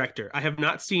good director. I have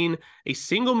not seen a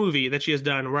single movie that she has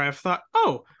done where I've thought,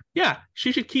 oh yeah,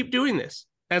 she should keep doing this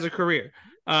as a career.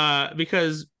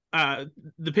 Because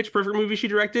the Pitch Perfect movie she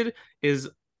directed is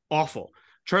awful.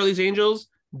 Charlie's Angels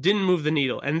didn't move the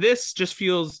needle, and this just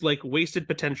feels like wasted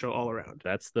potential all around.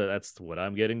 That's what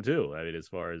I'm getting to. I mean, as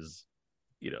far as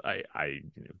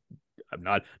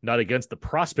I'm not against the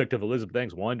prospect of Elizabeth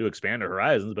Banks wanting to expand her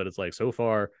horizons, but it's like, so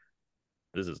far,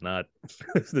 this is not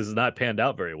panned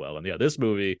out very well. And yeah, this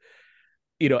movie,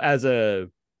 as a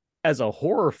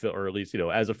horror film, or at least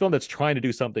as a film that's trying to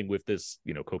do something with this,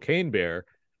 Cocaine Bear,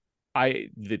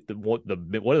 one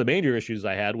of the major issues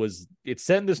I had was it's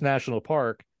set in this national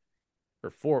park or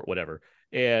fort, whatever,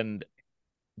 and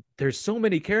there's so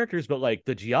many characters, but like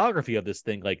the geography of this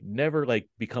thing like never like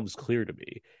becomes clear to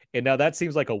me. And now that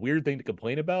seems like a weird thing to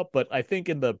complain about, but I think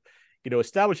in the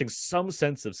establishing some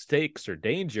sense of stakes or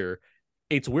danger,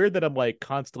 it's weird that I'm like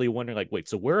constantly wondering like, wait,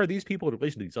 so where are these people in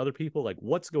relation to these other people? Like,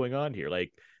 what's going on here?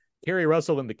 Like, Kerry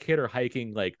Russell and the kid are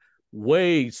hiking like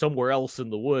way somewhere else in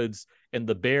the woods, and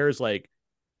the bear's like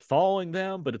following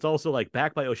them, but it's also like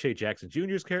backed by O'Shea Jackson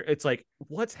Jr.'s character. It's like,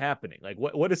 what's happening? Like,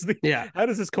 what is how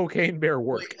does this cocaine bear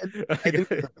work? I think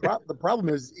the problem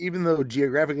is, even though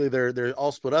geographically they're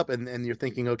all split up, and you're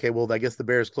thinking, okay, well, I guess the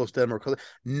bear is close to them, or close.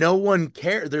 No one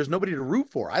cares. There's nobody to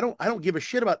root for. I don't give a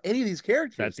shit about any of these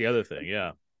characters. That's the other thing.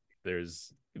 Yeah,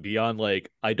 there's beyond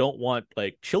like, I don't want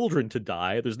like children to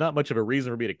die. There's not much of a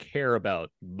reason for me to care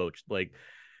about much. Like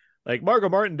Margot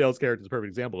Martindale's character is a perfect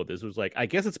example of this. It was like, I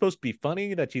guess it's supposed to be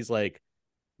funny that she's like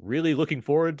really looking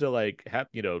forward to like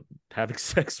having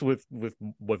sex with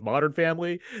Modern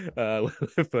Family,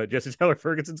 with Jesse Tyler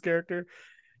Ferguson's character.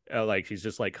 Like she's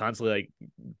just like constantly like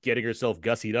getting herself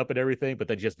gussied up and everything, but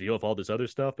then just deal with all this other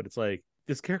stuff. But it's like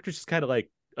this character's just kind of like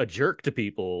a jerk to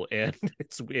people, and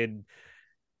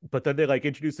but then they like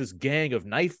introduce this gang of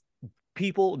knife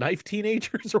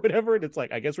teenagers or whatever, and it's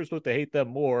like, I guess we're supposed to hate them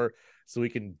more so we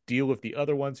can deal with the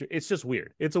other ones. It's just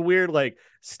weird. It's a weird like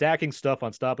stacking stuff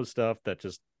on top of stuff that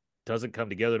just doesn't come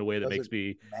together in a way that makes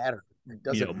me matter. It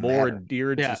doesn't more matter.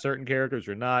 endeared to certain characters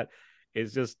or not.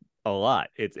 It's just a lot.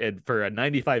 And for a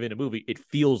 95-minute movie, it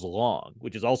feels long,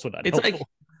 which is also not helpful.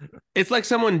 It's like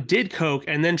someone did coke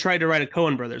and then tried to write a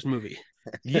Coen Brothers movie.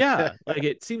 Yeah, like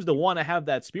it seems to want to have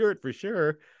that spirit for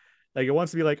sure. Like it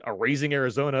wants to be like a Raising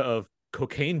Arizona of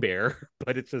Cocaine Bear,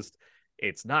 but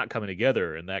it's not coming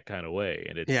together in that kind of way,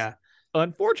 and it's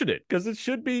unfortunate because it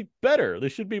should be better.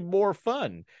 This should be more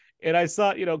fun. And I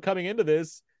saw, coming into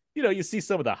this, you see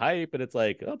some of the hype, and it's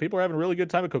like, oh, people are having a really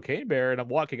good time with Cocaine Bear, and I'm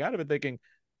walking out of it thinking,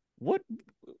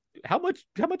 how much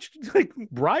like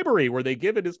bribery were they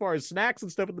given as far as snacks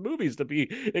and stuff in the movies to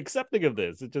be accepting of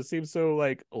this? It just seems so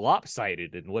like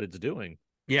lopsided in what it's doing.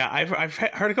 Yeah, I've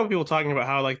heard a couple people talking about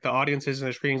how like the audiences and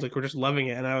the screenings like were just loving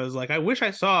it, and I was like, I wish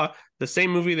I saw the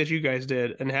same movie that you guys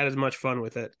did and had as much fun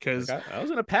with it, because I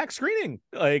was in a packed screening.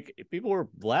 Like people were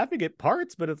laughing at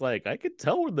parts, but it's like I could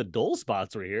tell where the dull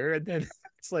spots were here, and then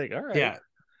it's like, all right, yeah.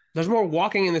 There's more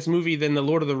walking in this movie than the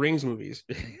Lord of the Rings movies.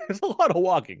 There's a lot of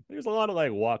walking. There's a lot of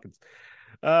like walkings.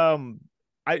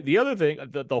 The other thing,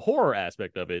 the horror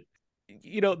aspect of it,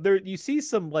 there you see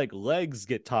some like legs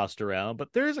get tossed around,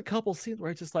 but there's a couple scenes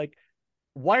where it's just like,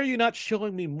 why are you not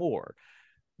showing me more?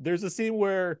 There's a scene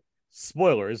where,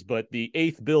 spoilers, but the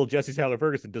 8th Bill Jesse Tyler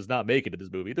Ferguson does not make it in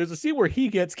this movie. There's a scene where he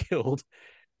gets killed,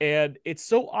 and it's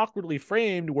so awkwardly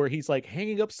framed where he's like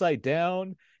hanging upside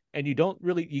down, and you don't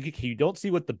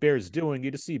see what the bear's doing.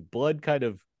 You just see blood kind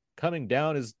of coming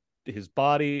down his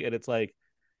body, and it's like,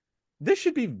 this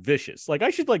should be vicious. Like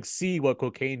I should like see what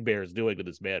Cocaine Bear is doing to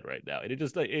this man right now. And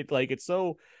it's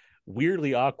so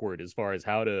weirdly awkward as far as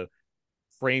how to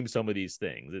frame some of these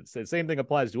things. It's the same thing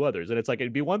applies to others. And it's like,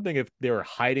 it'd be one thing if they were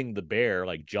hiding the bear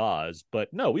like Jaws, but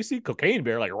no, we see Cocaine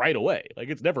Bear like right away. Like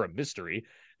it's never a mystery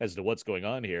as to what's going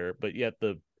on here. But yet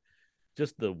the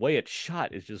way it's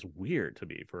shot is just weird to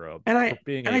me for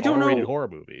being an R-rated horror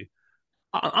movie.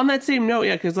 On that same note,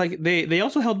 yeah, because like they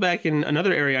also held back in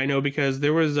another area, I know, because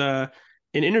there was an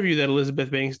interview that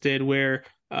Elizabeth Banks did where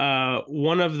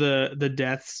one of the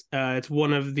deaths, it's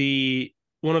one of the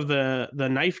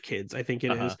knife kids, I think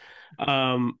it is,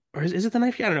 or is it the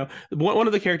knife? I don't know. One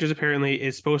of the characters apparently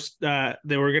is supposed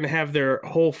they were going to have their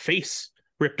whole face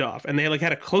ripped off, and they like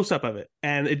had a close up of it,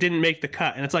 and it didn't make the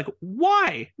cut, and it's like,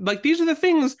 why? Like these are the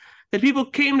things that people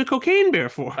came to Cocaine Bear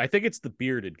for. I think it's the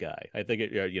bearded guy. I think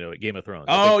Game of Thrones.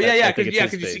 Oh yeah, because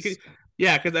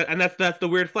that's the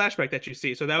weird flashback that you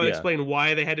see. So that would explain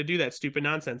why they had to do that stupid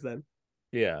nonsense then.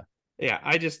 Yeah.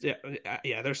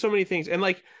 There's so many things, and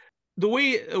like the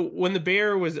way when the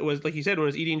bear was like you said, when it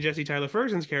was eating Jesse Tyler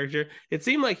Ferguson's character, it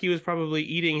seemed like he was probably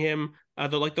eating him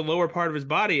the lower part of his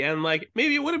body, and like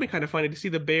maybe it would have been kind of funny to see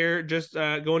the bear just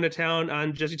going to town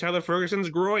on Jesse Tyler Ferguson's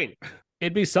groin.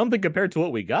 It'd be something compared to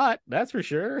what we got, that's for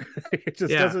sure. It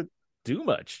just doesn't do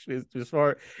much as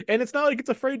far, and it's not like it's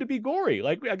afraid to be gory.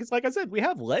 Like I said, we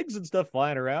have legs and stuff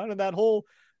flying around, and that whole,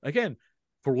 again,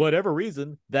 for whatever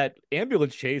reason, that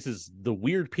ambulance chase is the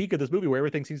weird peak of this movie where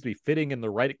everything seems to be fitting in the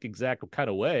right exact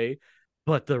kind of way,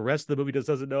 but the rest of the movie just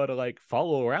doesn't know how to like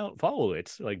follow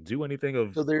it, like do anything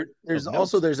of. So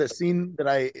there's that scene that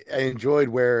I enjoyed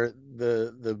where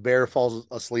the bear falls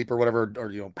asleep or whatever,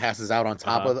 or passes out on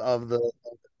top of the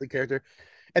character,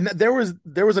 and there was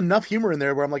enough humor in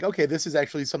there where I'm like, okay, this is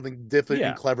actually something different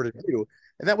and clever to do,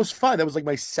 and that was fun. That was like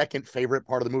my second favorite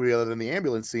part of the movie other than the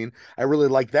ambulance scene. I really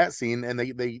liked that scene, and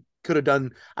they could have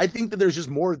done. I think that there's just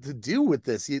more to do with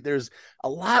this. There's a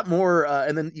lot more,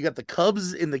 and then you got the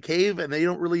cubs in the cave, and they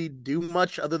don't really do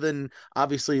much other than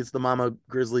obviously it's the mama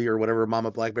grizzly or whatever,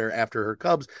 mama black bear after her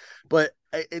cubs, but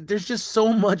there's just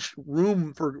so much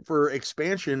room for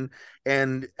expansion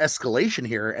and escalation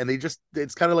here, and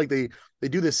it's kind of like they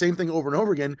do the same thing over and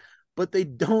over again, but they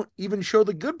don't even show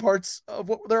the good parts of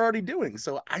what they're already doing.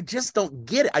 So I just don't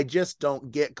get it. I just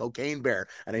don't get Cocaine Bear.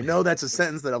 And I know that's a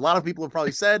sentence that a lot of people have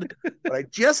probably said, but I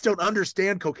just don't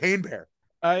understand Cocaine Bear.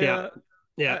 I'm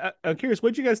curious,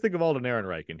 what did you guys think of Alden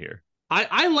Ehrenreich in here?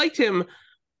 I liked him,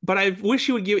 but I wish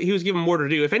he was given more to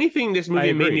do. If anything, this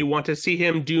movie made me want to see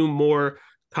him do more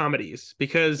comedies,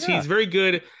 because he's very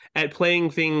good at playing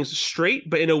things straight,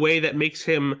 but in a way that makes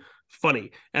him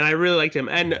funny. And I really liked him.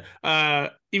 And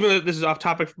even though this is off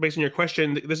topic based on your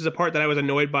question, this is a part that I was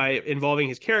annoyed by involving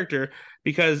his character,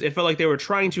 because it felt like they were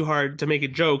trying too hard to make a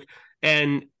joke,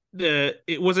 and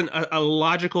it wasn't a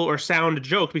logical or sound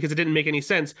joke, because it didn't make any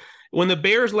sense. When the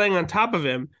bear's laying on top of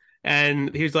him,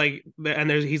 and he's like,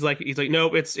 he's like,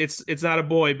 nope, it's not a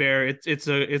boy bear, it's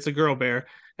a girl bear.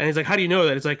 And he's like, how do you know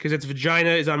that? It's like, because its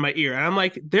vagina is on my ear. And I'm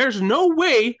like, there's no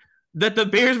way that the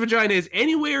bear's vagina is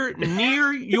anywhere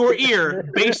near your ear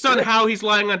based on how he's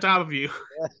lying on top of you.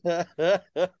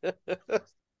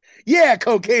 Yeah,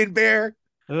 Cocaine Bear.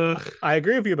 I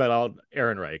agree with you about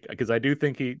Ehrenreich, because I do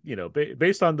think he,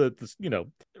 based on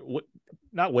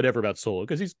not whatever about Solo,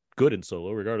 because he's good in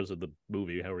Solo, regardless of the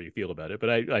movie, however you feel about it. But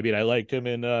I mean, I liked him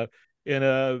in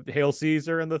Hail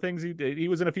Caesar and the things he did. He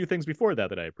was in a few things before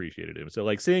that I appreciated him. So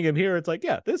like seeing him here, it's like,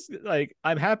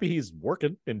 I'm happy he's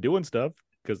working and doing stuff,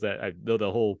 because I know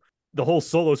the whole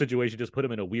Solo situation just put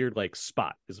him in a weird like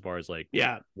spot as far as like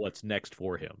what's next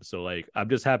for him. So like I'm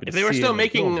just happy if they were still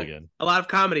making a lot of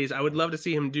comedies, I would love to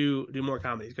see him do more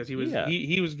comedies, because he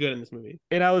was good in this movie.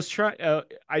 And I was trying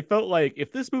I felt like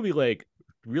if this movie like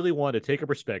really wanted to take a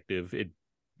perspective,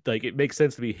 it makes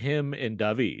sense to be him and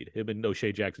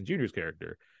O'Shea Jackson Jr.'s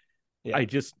character.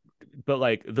 But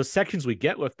like the sections we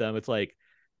get with them, it's like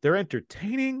they're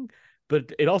entertaining,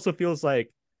 but it also feels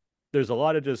like there's a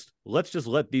lot of let's just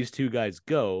let these two guys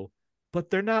go, but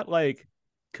they're not like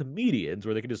comedians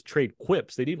where they can just trade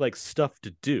quips. They need like stuff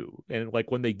to do. And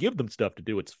like when they give them stuff to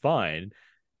do, it's fine.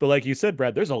 But like you said,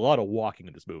 Brad, there's a lot of walking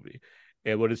in this movie.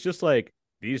 And when it's just like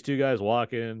these two guys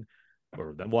walking,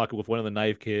 or them walking with one of the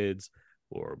knife kids,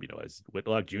 or, as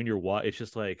Whitlock Jr. It's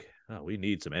just like, oh, we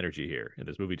need some energy here. And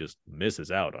this movie just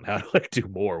misses out on how to like do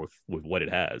more with what it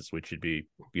has, which should be,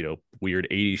 weird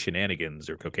 80s shenanigans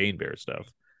or Cocaine Bear stuff.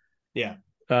 Yeah.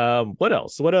 What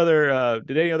else? What other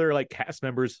did any other like cast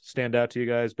members stand out to you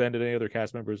guys? Ben, did any other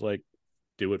cast members like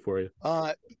do it for you?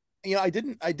 I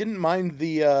didn't mind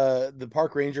the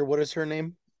park ranger. What is her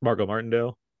name? Margot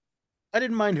Martindale. I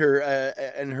didn't mind her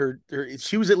and her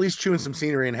she was at least chewing some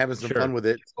scenery and having some fun with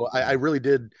it. So I really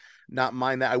did not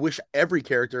mind that. I wish every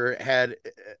character had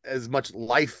as much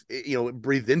life,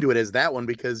 breathed into it as that one,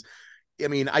 because I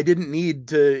mean, I didn't need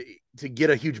to get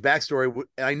a huge backstory.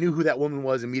 I knew who that woman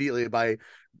was immediately by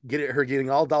her getting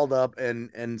all dolled up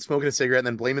and smoking a cigarette and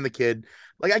then blaming the kid.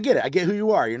 Like, I get it. I get who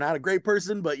you are. You're not a great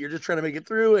person, but you're just trying to make it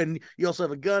through, and you also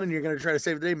have a gun and you're going to try to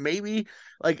save the day. Maybe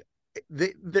like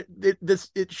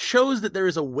it shows that there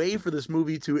is a way for this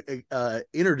movie to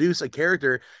introduce a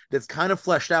character that's kind of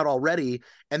fleshed out already,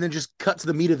 and then just cut to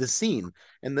the meat of the scene.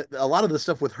 And a lot of the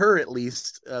stuff with her, at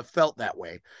least, felt that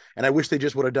way. And I wish they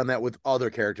just would have done that with other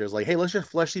characters. Like, hey, let's just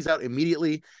flesh these out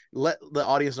immediately, let the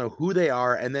audience know who they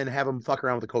are, and then have them fuck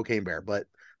around with the Cocaine Bear. But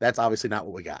that's obviously not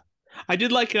what we got. I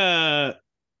did like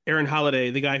Aaron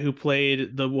Holiday, the guy who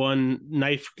played the one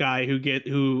knife guy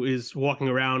who is walking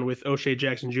around with O'Shea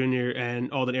Jackson Jr.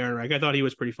 and Alden Ehrenreich. I thought he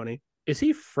was pretty funny. Is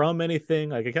he from anything?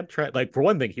 Like, I kept trying. Like, for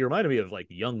one thing, he reminded me of like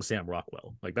young Sam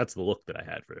Rockwell. Like, that's the look that I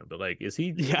had for him. But like, is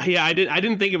he? Yeah. I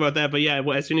didn't think about that, but yeah.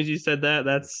 As soon as you said that,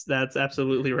 that's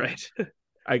absolutely right.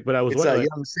 But I was wondering,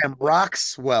 young Sam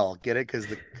Rockwell. Get it? Because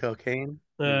the cocaine.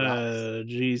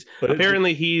 Geez.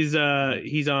 Apparently he's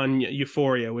on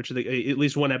Euphoria, which at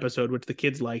least one episode, which the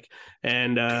kids like,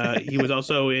 and he was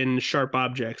also in Sharp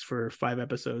Objects for 5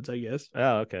 episodes, I guess.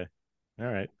 Oh, okay, all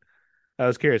right. I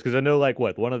was curious because I know like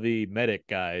one of the medic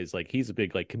guys, like he's a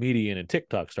big like comedian and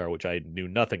TikTok star, which I knew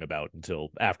nothing about until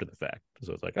after the fact.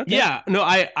 So it's like, okay. Yeah, no,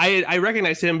 I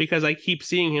recognize him because I keep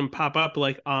seeing him pop up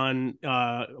like on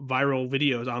viral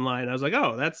videos online. I was like,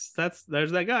 oh,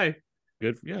 there's that guy.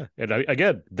 Good, yeah. And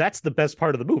again, that's the best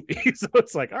part of the movie. So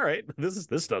it's like, all right, this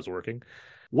does working.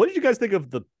 What did you guys think of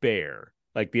the bear?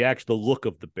 Like the look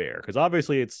of the bear? Because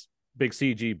obviously it's big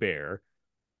CG bear.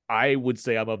 I would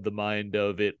say I'm of the mind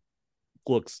of it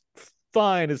looks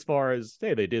fine as far as,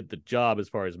 hey, they did the job as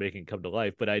far as making it come to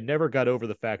life, but I never got over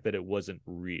the fact that it wasn't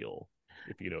real.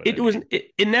 If you know what I mean.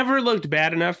 It never looked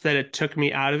bad enough that it took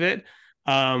me out of it.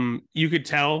 You could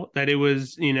tell that it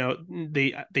was,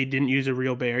 they didn't use a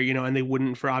real bear, and they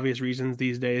wouldn't for obvious reasons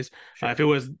these days. Sure. If it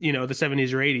was, the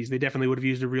 70s or 80s, they definitely would have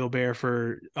used a real bear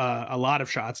for a lot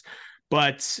of shots.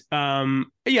 But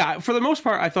yeah, for the most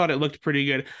part, I thought it looked pretty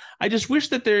good. I just wish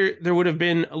that there would have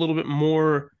been a little bit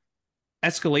more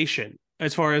escalation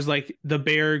as far as like the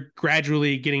bear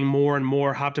gradually getting more and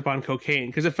more hopped up on cocaine,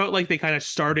 because it felt like they kind of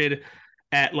started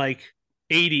at like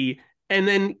 80 and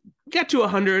then got to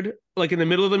 100 like in the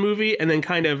middle of the movie and then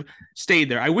kind of stayed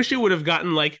there. I wish it would have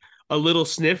gotten like a little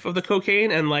sniff of the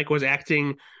cocaine and like was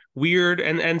acting weird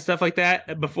and stuff like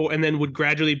that before, and then would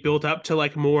gradually build up to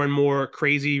like more and more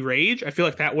crazy rage. I feel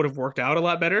like that would have worked out a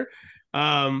lot better.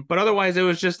 But otherwise it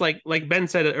was just like Ben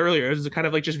said it earlier, it was kind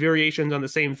of like just variations on the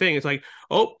same thing. It's like,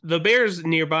 oh, the bear's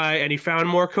nearby and he found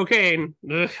more cocaine.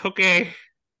 Okay.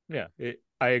 Yeah,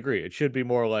 I agree. It should be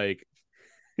more like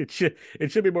it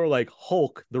should be more like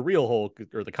Hulk, the real Hulk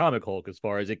or the comic Hulk, as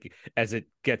far as it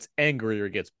gets angry or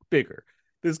gets bigger.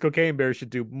 This cocaine bear should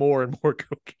do more and more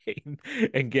cocaine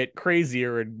and get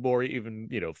crazier and more, even,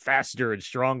 faster and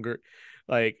stronger.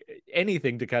 Like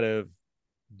anything to kind of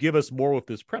give us more with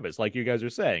this premise, like you guys are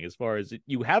saying, as far as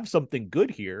you have something good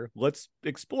here, let's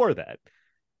explore that.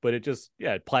 But it just,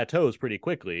 it plateaus pretty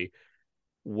quickly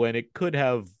when it could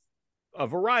have a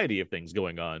variety of things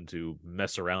going on to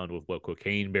mess around with what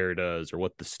Cocaine Bear does or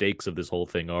what the stakes of this whole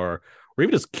thing are, or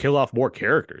even just kill off more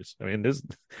characters. I mean,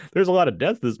 there's a lot of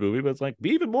death in this movie, but it's like,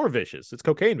 be even more vicious. It's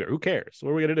Cocaine Bear. Who cares?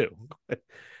 What are we going to do?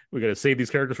 We're going to save these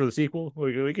characters for the sequel?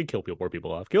 We can kill more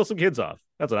people off. Kill some kids off.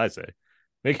 That's what I say.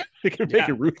 Make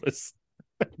it ruthless.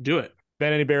 Do it.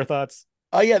 Ben, any bear thoughts?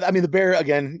 Yeah, I mean the bear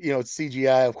again, it's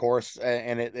CGI, of course,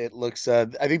 and it looks. I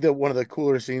think that one of the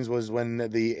cooler scenes was when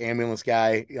the ambulance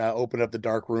guy opened up the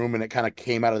dark room and it kind of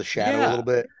came out of the shadow a little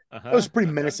bit. It was pretty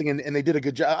menacing, and they did a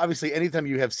good job. Obviously, anytime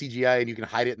you have CGI and you can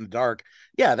hide it in the dark,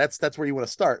 that's where you want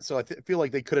to start. So I feel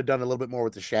like they could have done a little bit more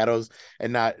with the shadows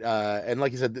and not. And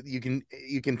like you said, you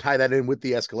can tie that in with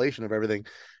the escalation of everything.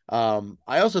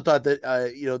 I also thought that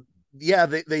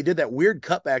they did that weird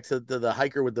cutback to the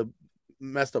hiker with the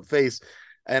messed up face,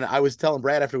 and I was telling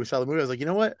Brad after we saw the movie, I was like, you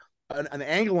know what, an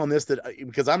angle on this, that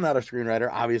because I'm not a screenwriter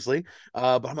obviously,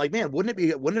 but I'm like, man, wouldn't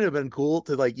it have been cool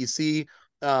to, like, you see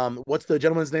what's the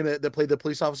gentleman's name that played the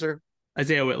police officer?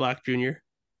 Isaiah Whitlock Jr.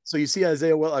 So you see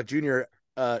Isaiah Whitlock Jr.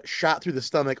 Shot through the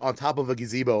stomach on top of a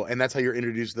gazebo, and that's how you're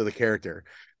introduced to the character,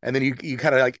 and then you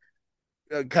kind of like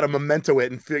memento it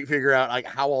and figure out like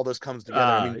how all this comes together.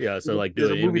 I mean, so like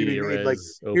there's a movie to be made, like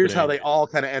here's how they all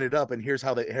kind of ended up, and here's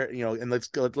how they, and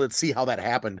let's see how that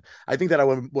happened. I think that I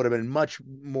would have been much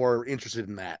more interested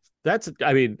in that.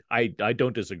 I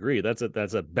don't disagree. That's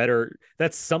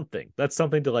something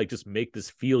to like just make this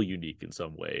feel unique in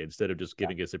some way, instead of just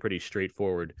giving us a pretty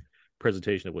straightforward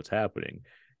presentation of what's happening.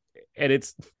 And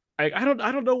it's, I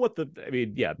don't know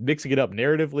mixing it up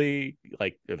narratively,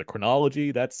 like the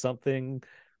chronology, that's something,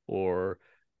 or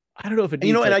I don't know if it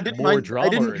needs and like, I didn't more mind, drama. I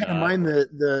didn't kind of mind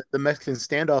the Mexican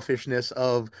standoffishness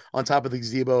of on top of the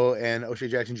gazebo, and O'Shea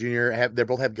Jackson Jr. They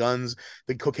both have guns.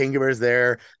 The cocaine bear's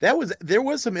there. There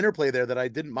was some interplay there that I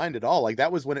didn't mind at all. Like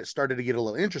that was when it started to get a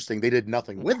little interesting. They did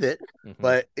nothing with it,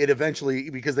 but it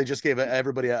eventually, because they just gave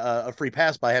everybody a free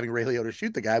pass by having Ray Liotta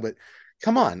shoot the guy. But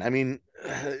come on, I mean,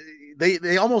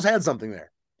 they almost had something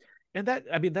there. And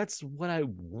that's what I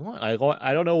want. I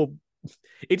don't know.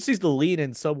 It just needs to lean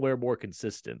in somewhere more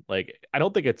consistent. Like, I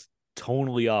don't think it's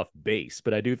tonally off base,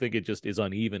 but I do think it just is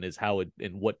uneven as how it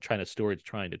and what kind of story it's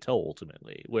trying to tell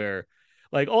ultimately. Where,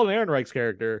 like, Alden Ehrenreich's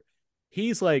character,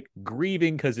 he's like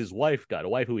grieving because his wife died, a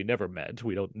wife who we never met.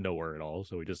 We don't know her at all,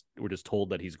 so we're just told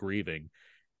that he's grieving,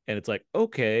 and it's like,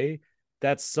 okay,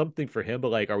 that's something for him, but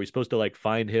like, are we supposed to like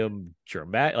find him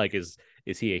dramatic? Like, is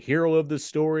he a hero of this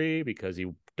story because he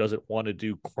doesn't want to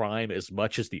do crime as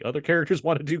much as the other characters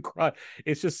want to do crime?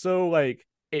 It's just so like,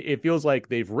 it feels like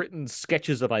they've written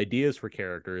sketches of ideas for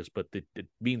characters, but it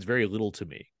means very little to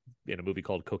me in a movie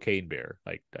called Cocaine Bear.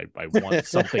 Like, I want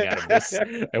something out of this.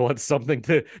 I want something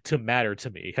to matter to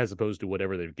me as opposed to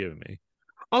whatever they've given me.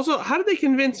 Also, how did they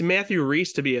convince Matthew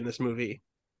Rhys to be in this movie?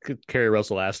 Kerry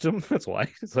Russell asked him. That's why.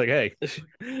 It's like, hey,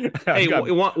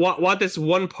 want this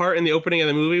one part in the opening of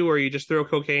the movie where you just throw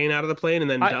cocaine out of the plane and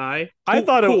then die? I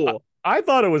thought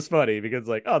it was funny because,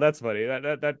 like, oh, that's funny.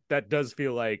 That does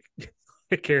feel like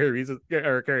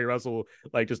Kerry Russell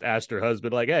like just asked her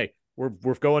husband, like, hey, we're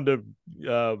going to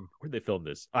where'd they film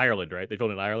this? Ireland, right? They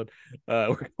filmed in Ireland.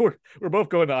 We're both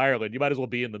going to Ireland. You might as well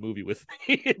be in the movie with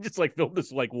me. Just like film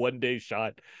this like 1 day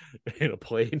shot in a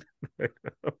plane.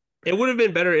 It would have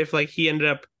been better if like he ended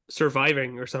up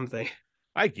surviving or something.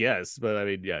 I guess, but I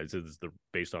mean, yeah, it's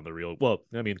based on the real. Well,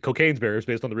 I mean, Cocaine's bear is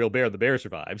based on the real bear, and the bear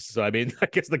survives. So I mean, I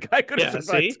guess the guy could have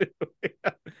survived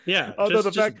too. Yeah, Although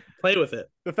just play with it.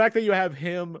 The fact that you have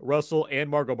him, Russell, and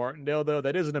Margot Martindale, though,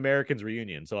 that is an Americans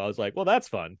reunion. So I was like, well, that's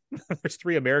fun. There's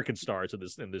 3 American stars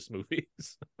in this movie.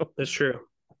 So. That's true.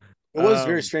 It was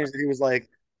very strange that he was like,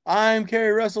 "I'm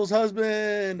Carrie Russell's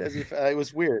husband," as if it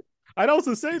was weird. I'd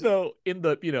also say though, in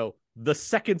the the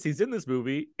seconds he's in this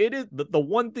movie, it is the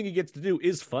one thing he gets to do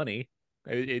is funny.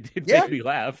 It makes me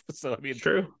laugh. So I mean, it's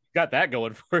true. Got that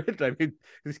going for it. I mean,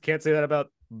 you can't say that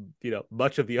about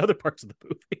much of the other parts of the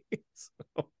movie.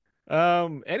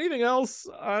 So, anything else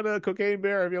on Cocaine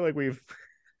Bear? I feel like we've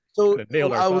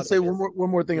nailed. I would say one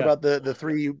more thing about the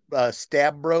 3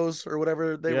 stab bros or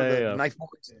whatever they were, the knife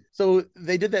boys. So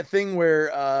they did that thing where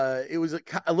it was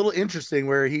a little interesting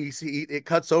where it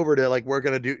cuts over to like we're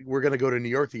gonna go to New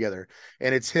York together,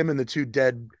 and it's him and the 2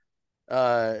 dead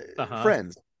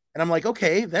friends. And I'm like,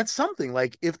 okay, that's something.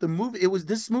 Like if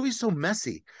this movie's so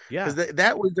messy. Yeah. Because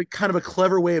that was kind of a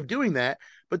clever way of doing that.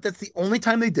 But that's the only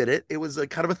time they did it. It was a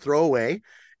kind of a throwaway.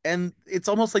 And it's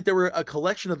almost like there were a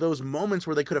collection of those moments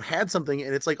where they could have had something.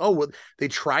 And it's like, oh, well, they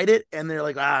tried it and they're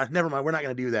like, never mind. We're not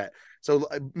going to do that. So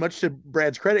much to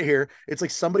Brad's credit here, it's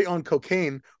like somebody on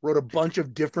cocaine wrote a bunch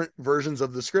of different versions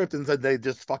of the script and said they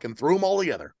just fucking threw them all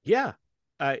together. Yeah.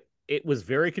 It was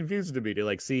very confusing to me to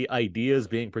like see ideas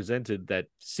being presented that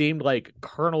seemed like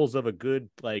kernels of a good,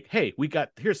 like, hey,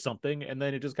 here's something, and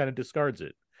then it just kind of discards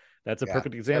it. That's a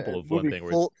perfect example of one thing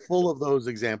full of those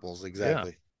examples.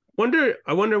 Exactly. Yeah.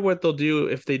 I wonder what they'll do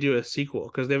if they do a sequel,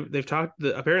 because they've talked.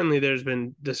 Apparently, there's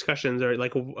been discussions or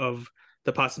like of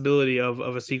the possibility of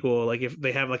a sequel, like if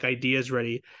they have like ideas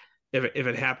ready, if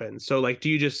it happens. So like, do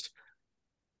you just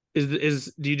set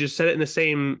it in the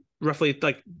same roughly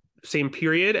like same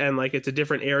period and like it's a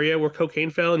different area where cocaine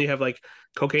fell and you have like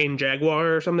Cocaine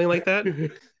Jaguar or something like that?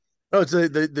 No, it's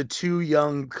the 2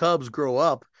 young cubs grow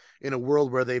up in a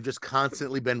world where they've just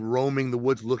constantly been roaming the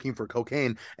woods looking for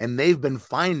cocaine, and they've been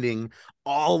finding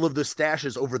all of the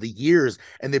stashes over the years,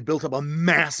 and they built up a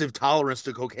massive tolerance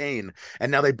to cocaine.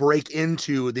 And now they break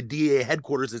into the DEA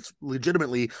headquarters. It's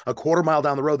legitimately a quarter mile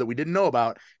down the road that we didn't know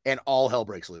about, and all hell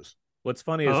breaks loose. What's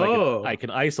funny is I can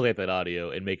isolate that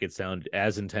audio and make it sound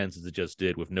as intense as it just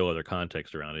did with no other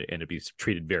context around it, and it'd be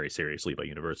treated very seriously by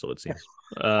Universal, it seems.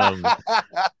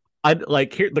 I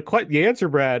like here the answer,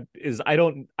 Brad, is I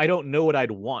don't know what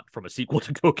I'd want from a sequel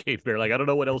to Cocaine Bear. Like I don't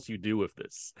know what else you do with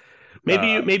this.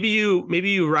 Maybe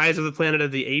you Rise of the Planet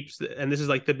of the Apes, and this is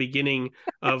like the beginning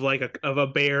of like a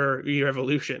bear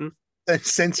evolution.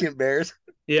 Sentient bears.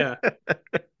 Yeah.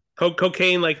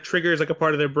 Cocaine like triggers like a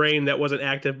part of their brain that wasn't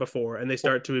active before, and they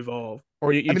start to evolve.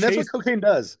 Or that's what cocaine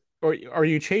does. Or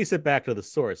you chase it back to the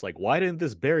source. Like, why didn't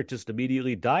this bear just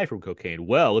immediately die from cocaine?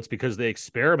 Well, it's because they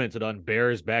experimented on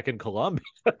bears back in Colombia.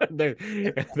 There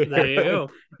you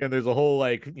go. And there's a whole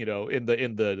like in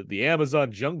the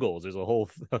Amazon jungles. There's a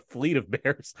whole fleet of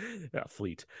bears.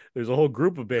 Fleet. There's a whole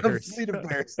group of bears. A fleet of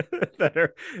bears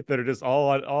that are just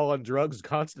all on drugs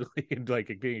constantly and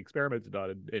like being experimented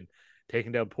on and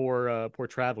taking down poor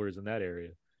travelers in that area.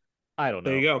 I don't know.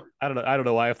 There you go. I don't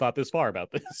know why I've thought this far about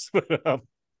this, but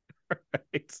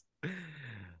right.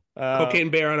 Cocaine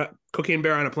bear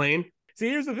on a plane. See,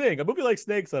 here's the thing: a movie like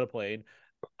Snakes on a Plane,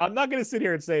 I'm not going to sit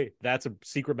here and say that's a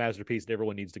secret masterpiece and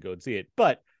everyone needs to go and see it,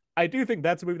 but I do think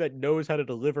that's a movie that knows how to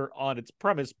deliver on its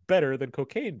premise better than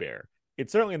Cocaine Bear.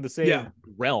 It's certainly in the same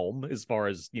realm as far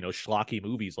as schlocky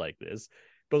movies like this,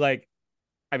 but like,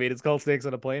 I mean, it's called Snakes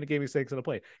on a Plane. It gave me Snakes on a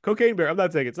Plane. Cocaine Bear, I'm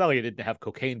not saying it's not like it didn't have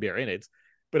Cocaine Bear in it,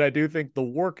 but I do think the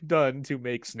work done to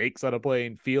make Snakes on a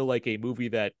Plane feel like a movie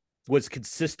that was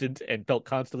consistent and felt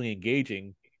constantly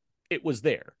engaging, it was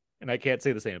there. And I can't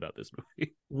say the same about this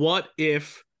movie. What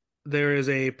if there is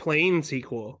a Plane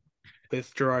sequel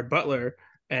with Gerard Butler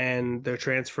and they're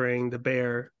transferring the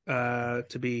bear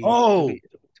to be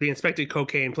Inspector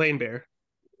Cocaine Plane Bear?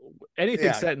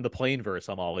 Anything set in the plane verse,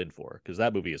 I'm all in for, because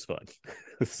that movie is fun.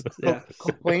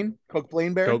 Coke Plane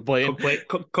Bear? Coke Plane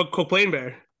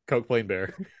Bear. Coke Plane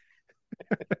Bear.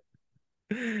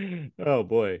 Oh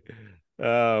boy.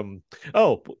 The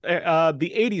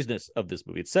 80s-ness of this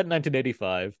movie. It's set in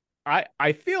 1985.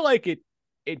 I feel like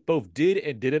it both did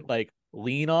and didn't like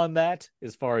lean on that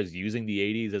as far as using the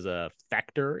 80s as a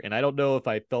factor, and I don't know if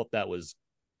I felt that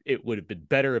it would have been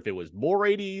better if it was more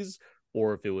 80s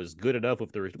or if it was good enough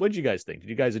if there was. What did you guys think? Did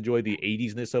you guys enjoy the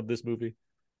 80s-ness of this movie?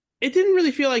 It didn't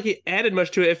really feel like it added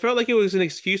much to it. It felt like it was an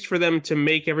excuse for them to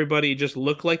make everybody just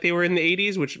look like they were in the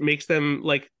 80s, which makes them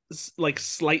like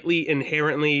slightly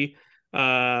inherently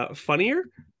funnier.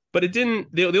 But it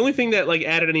didn't. The only thing that like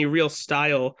added any real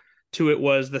style to it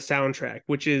was the soundtrack,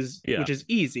 which is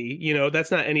easy. You know,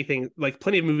 that's not anything like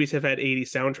plenty of movies have had 80s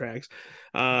soundtracks.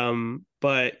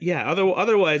 But yeah,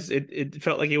 otherwise it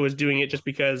felt like it was doing it just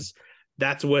because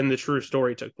that's when the true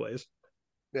story took place.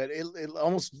 It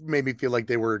almost made me feel like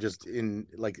they were just in,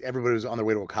 like, everybody was on their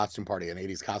way to a costume party, an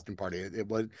 80s costume party. It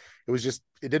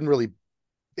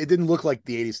didn't look like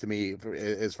the 80s to me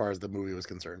as far as the movie was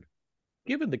concerned.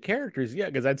 Given the characters, yeah,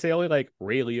 because I'd say only like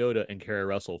Ray Liotta and Kerry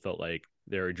Russell felt like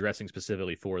they're dressing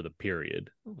specifically for the period.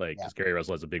 Like, because Kerry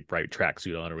Russell has a big bright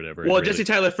tracksuit on or whatever. Well, Jesse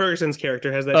Tyler Ferguson's character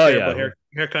has that terrible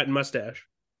haircut and mustache.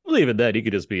 Well, even then, he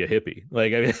could just be a hippie.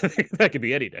 Like, I mean, that could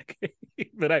be any decade.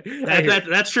 But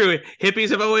that's true. Hippies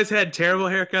have always had terrible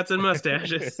haircuts and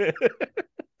mustaches.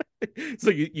 So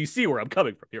you see where I'm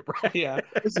coming from here, Brian. Yeah.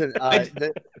 Listen,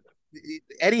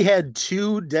 Eddie had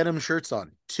 2 denim shirts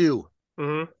on. 2.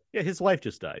 Mm-hmm. Yeah, his wife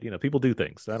just died. You know, people do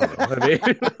things. I don't know. I mean,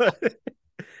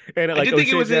 and like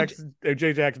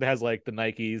O'Shea Jackson has like the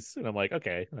Nikes, and I'm like,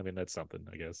 okay. I mean, that's something,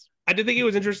 I guess. I did think it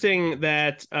was interesting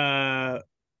that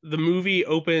the movie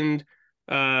opened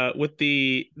with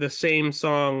the same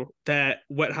song that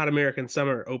Wet Hot American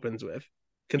Summer opens with,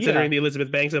 considering the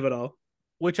Elizabeth Banks of it all.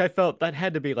 Which I felt that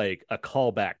had to be like a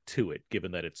callback to it,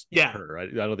 given that it's her. I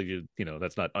don't think you know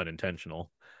that's not unintentional.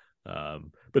 But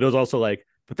it was also like,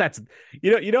 but that's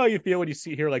you know how you feel when you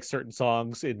hear like certain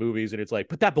songs in movies, and it's like,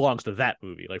 but that belongs to that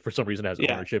movie. Like, for some reason, it has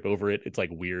ownership over it. It's like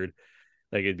weird.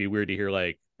 Like, it'd be weird to hear,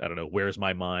 like, I don't know, Where's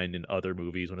My Mind in other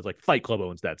movies when it's like Fight Club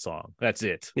owns that song. That's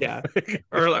it. Yeah.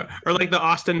 or like the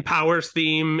Austin Powers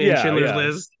theme in Schindler's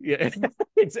List. Yeah.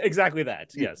 Exactly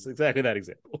that. Yes, exactly that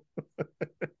example.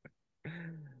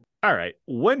 All right.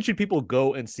 When should people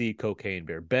go and see Cocaine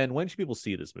Bear? Ben, when should people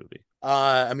see this movie?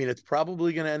 I mean, it's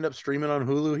probably going to end up streaming on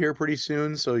Hulu here pretty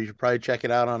soon, so you should probably check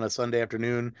it out on a Sunday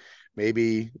afternoon.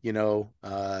 Maybe, you know,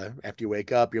 after you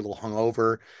wake up, you're a little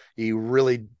hungover, you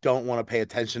really don't want to pay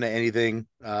attention to anything,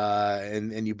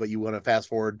 but you want to fast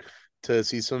forward to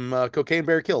see some Cocaine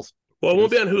Bear kills. Well, it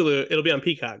won't be on Hulu. It'll be on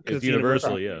Peacock. It's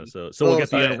Universal, yeah. So we'll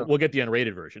get the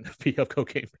unrated version of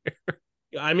Cocaine Bear.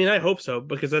 I mean, I hope so,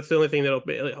 because that's the only thing that'll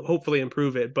hopefully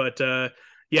improve it. But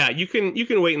yeah, you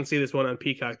can wait and see this one on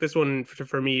Peacock. This one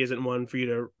for me isn't one for you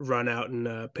to run out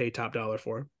and pay top dollar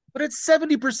for. But it's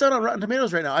 70% on Rotten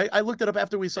Tomatoes right now. I looked it up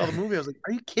after we saw the movie. I was like,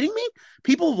 "Are you kidding me?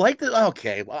 People like this?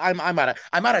 Okay, well, I'm out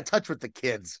of touch with the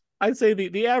kids." I'd say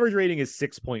the average rating is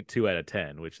 6.2 out of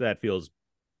 10, which that feels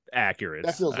accurate.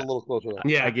 That feels a little closer.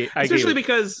 Yeah, especially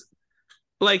because,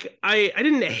 like, I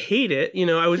didn't hate it. You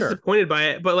know, I was disappointed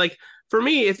by it, but like, for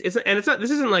me, it's not.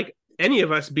 This isn't like any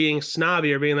of us being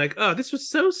snobby or being like, oh, this was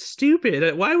so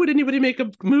stupid. Why would anybody make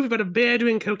a movie about a bear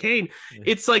doing cocaine?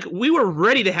 It's like we were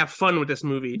ready to have fun with this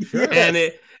movie, and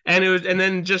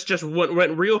then just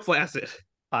went real flaccid.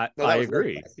 I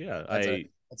agree. Yeah,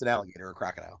 that's an alligator or a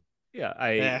crocodile.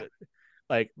 Yeah,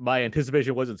 like, my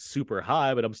anticipation wasn't super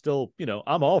high, but I'm still, you know,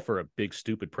 I'm all for a big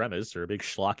stupid premise or a big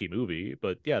schlocky movie.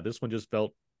 But yeah, this one just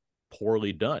felt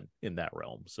poorly done in that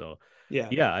realm. So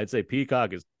yeah, I'd say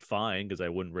Peacock is fine, because I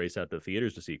wouldn't race out to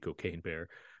theaters to see Cocaine Bear.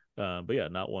 But yeah,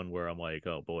 not one where I'm like,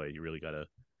 oh boy, you really gotta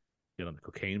get on the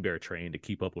Cocaine Bear train to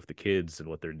keep up with the kids and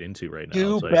what they're into right now.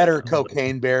 Do better,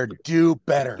 Cocaine Bear. Do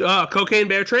better. Oh, Cocaine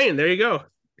Bear train. There you go.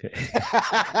 Okay.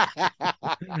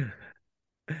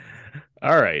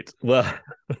 All right. Well,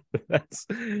 that's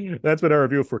been our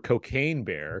review for Cocaine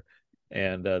Bear,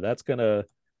 and that's gonna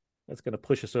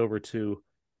push us over to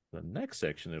the next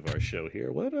section of our show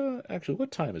here. What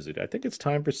time is it? I think it's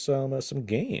time for some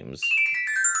games.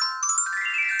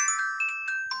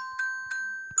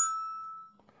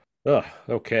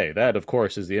 Okay. That, of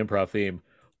course, is the improv theme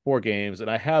for games,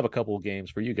 and I have a couple of games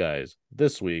for you guys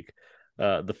this week.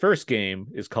 The first game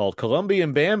is called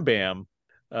Colombian Bam Bam.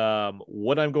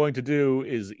 What I'm going to do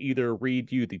is either read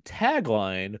you the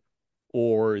tagline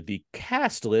or the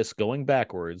cast list going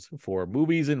backwards for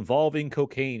movies involving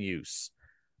cocaine use.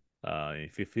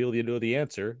 If you feel you know the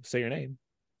answer, say your name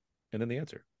and then the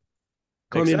answer.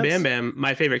 Colombian Bam Bam,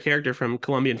 my favorite character from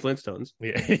Colombian Flintstones.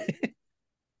 Yeah.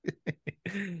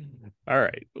 All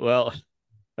right. Well,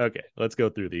 okay, let's go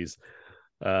through these.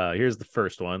 Here's the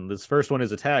first one. This first one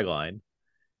is a tagline,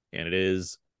 and it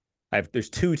is, there's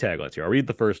 2 taglines here. I'll read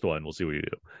the first one. We'll see what you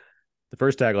do. The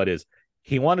first tagline is,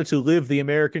 he wanted to live the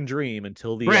American dream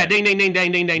until the Brad, ding, ding, ding,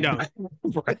 ding, ding, ding, dong.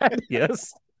 Brad,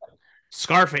 yes.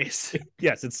 Scarface.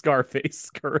 Yes, it's Scarface.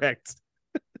 Correct.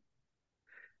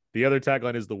 The other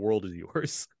tagline is, the world is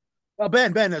yours. Oh,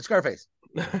 Ben, that's Scarface.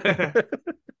 All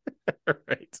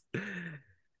right.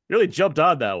 Really jumped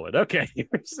on that one. Okay.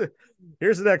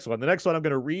 Here's the next one. The next one, I'm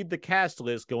going to read the cast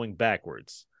list going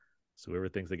backwards. So whoever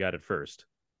thinks they got it first.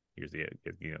 Here's the,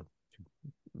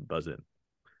 buzz in.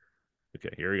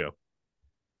 Okay, here we go.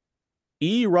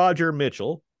 E. Roger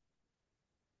Mitchell,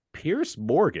 Pierce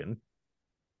Morgan,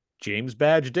 James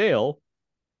Badge Dale,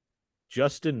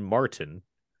 Justin Martin,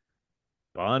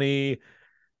 Bonnie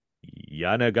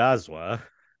Yanagazwa.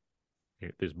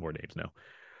 There's more names now.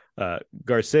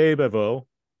 Garcés Bevo,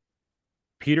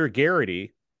 Peter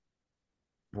Garrity,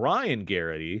 Brian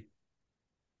Garrity,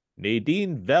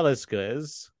 Nadine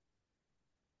Velasquez,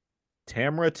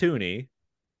 Tamara Tooney,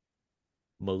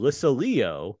 Melissa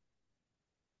Leo,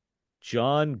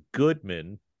 John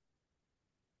Goodman,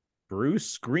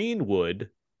 Bruce Greenwood,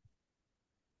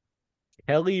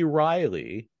 Kelly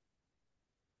Riley,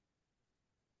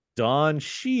 Don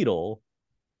Cheadle.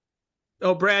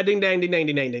 Oh, Brad, ding dang, ding dang,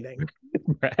 ding dang, ding dang.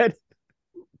 Brad?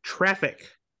 Traffic.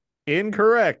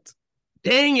 Incorrect.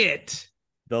 Dang it.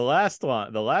 The last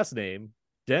name,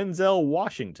 Denzel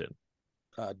Washington.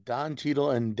 Don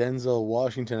Cheadle and Denzel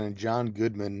Washington and John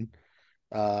Goodman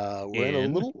were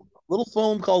in a little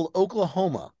film called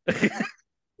Oklahoma.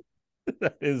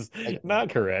 That is not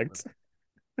correct.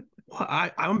 Well,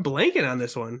 I'm blanking on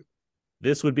this one.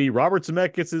 This would be Robert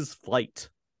Zemeckis' Flight.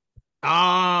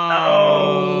 Oh,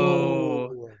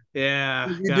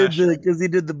 yeah. Because he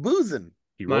did the boozing.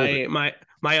 My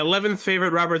 11th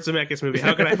favorite Robert Zemeckis movie.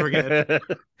 How could I forget?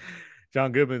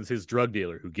 John Goodman's his drug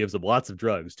dealer who gives him lots of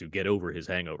drugs to get over his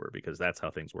hangover because that's how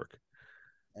things work.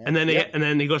 And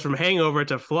then he goes from hangover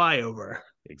to flyover.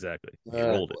 Exactly. He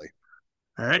rolled it.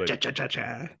 All right,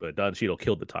 but Don Cheadle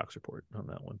killed the Tox Report on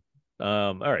that one.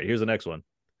 All right, here's the next one.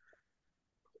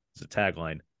 It's a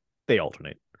tagline. They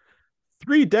alternate.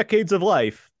 3 decades of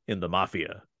life in the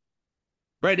mafia.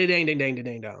 Right, ding, ding, ding, ding,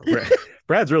 ding.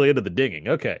 Brad's really into the dinging.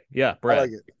 Okay, yeah, Brad. I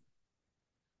like it.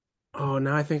 Oh,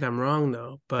 now I think I'm wrong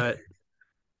though. But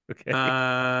okay.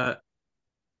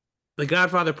 The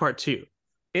Godfather Part 2.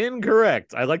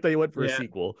 Incorrect. I like that you went for a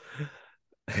sequel.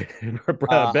 Ben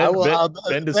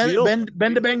DeSeal?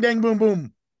 Ben to bang dang boom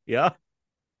boom. Yeah.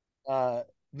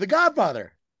 The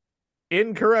Godfather.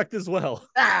 Incorrect as well.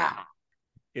 Ah.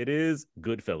 It is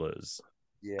Goodfellas.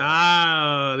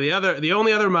 Yeah. The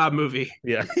only other mob movie.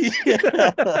 Yeah.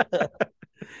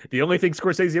 The only thing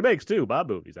Scorsese makes too, mob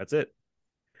movies. That's it.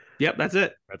 Yep, that's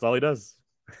it. That's all he does.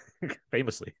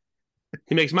 Famously.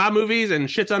 He makes mob movies and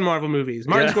shits on Marvel movies.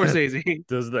 Martin Scorsese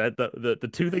does that. The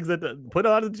two things that put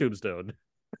on the tombstone: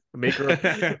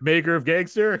 maker of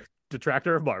Gangster,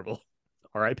 detractor of Marvel.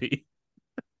 R.I.P.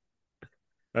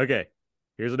 Okay,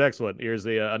 here's the next one. Here's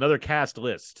another cast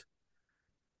list.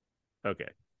 Okay,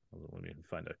 let me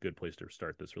find a good place to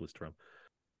start this list from.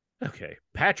 Okay,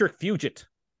 Patrick Fugit,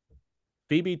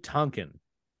 Phoebe Tonkin,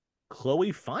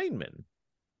 Chloe Fineman,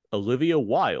 Olivia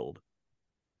Wilde,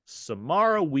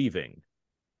 Samara Weaving,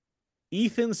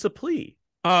 Ethan Suplee.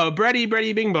 Brady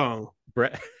Bing Bong.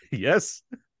 Yes.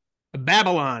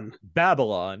 Babylon.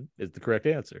 Babylon is the correct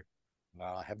answer.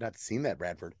 I have not seen that,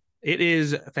 Bradford. It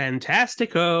is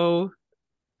Fantastico.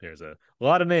 There's a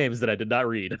lot of names that I did not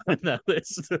read on that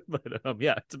list, but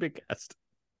yeah, it's a big cast.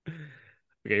 Okay,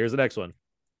 here's the next one.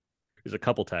 There's a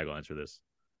couple taglines for this.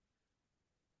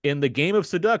 In the game of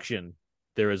seduction,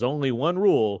 there is only one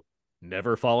rule: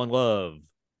 never fall in love.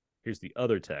 Here's the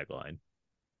other tagline.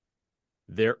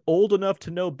 They're old enough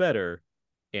to know better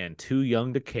and too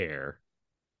young to care.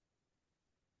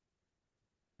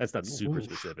 That's not super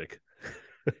specific.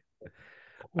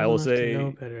 I will say,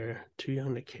 know better, too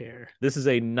young to care. This is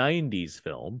a 90s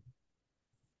film.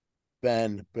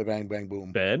 Ben, bang, bang,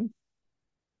 boom. Ben?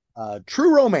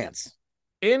 True Romance.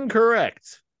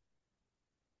 Incorrect.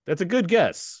 That's a good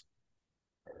guess.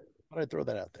 Why did I throw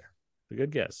that out there? It's a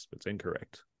good guess, but it's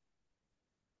incorrect.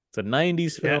 It's a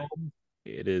 90s film.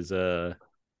 It is What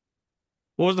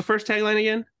was the first tagline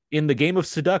again? In the game of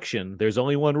seduction, there's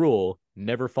only one rule: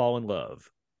 never fall in love.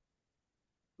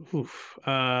 Oof.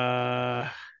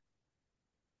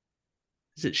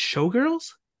 Is it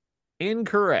Showgirls?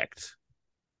 Incorrect.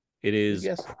 It is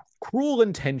Cruel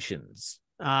Intentions.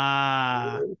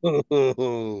 Yep.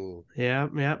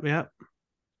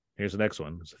 Here's the next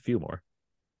one. There's a few more.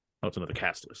 Oh, it's another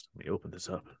cast list. Let me open this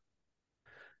up.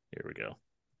 Here we go.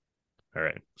 All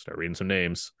right, start reading some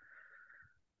names.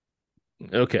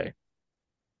 Okay.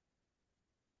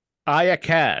 Aya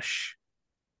Cash,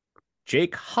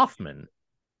 Jake Hoffman,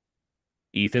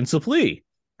 Ethan Suplee,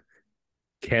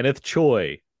 Kenneth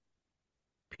Choi,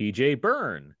 PJ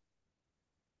Byrne,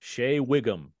 Shea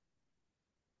Wiggum,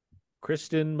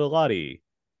 Kristen Milotti,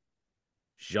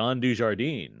 Jean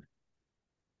Dujardin,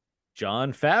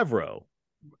 John Favreau,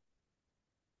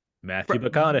 Matthew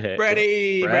McConaughey.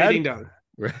 Brad Ding Dong.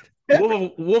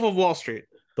 Wolf of Wall Street.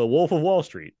 The Wolf of Wall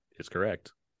Street is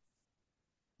correct.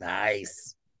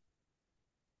 Nice.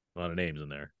 A lot of names in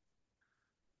there,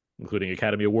 including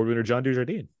Academy Award winner John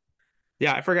Dujardin.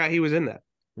 Yeah, I forgot he was in that.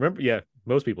 Remember? Yeah,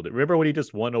 most people did. Remember when he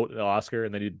just won an Oscar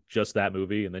and then he did just that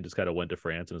movie and then just kind of went to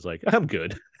France and was like, I'm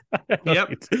good.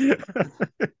 Yep.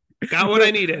 Got what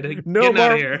I needed. No Getting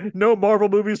out of here. No Marvel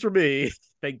movies for me.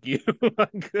 Thank you.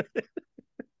 I'm good.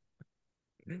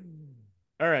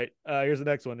 All right. Here's the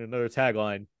next one. Another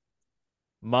tagline.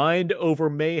 Mind over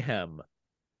mayhem.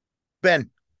 Ben.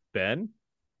 Ben?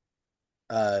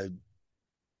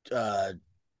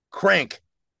 Crank.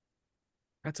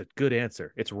 That's a good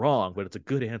answer. It's wrong, but it's a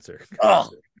good answer. Oh.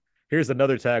 Here's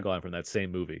another tagline from that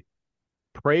same movie.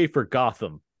 Pray for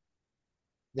Gotham.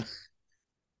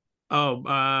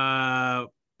 Oh,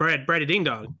 Brady Ding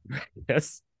Dong.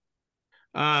 Yes.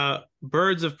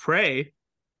 Birds of Prey,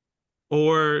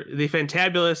 or the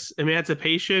fantabulous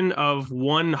emancipation of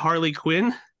one Harley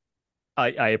Quinn.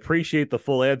 I appreciate the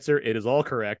full answer. It is all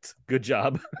correct. Good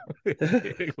job. Way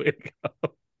to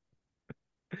go.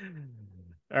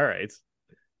 All right.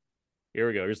 Here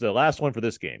we go. Here's the last one for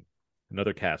this game.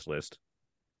 Another cast list.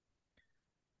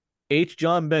 H.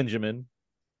 John Benjamin,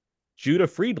 Judah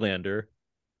Friedlander,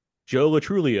 Joe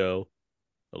Latrulio,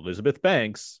 Elizabeth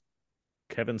Banks,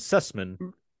 Kevin Sussman,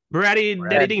 Daddy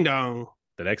Ding Dong.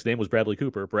 The next name was Bradley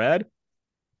Cooper. Brad?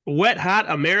 Wet Hot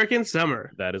American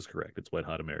Summer. That is correct. It's Wet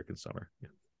Hot American Summer. Yeah.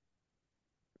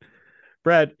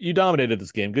 Brad, you dominated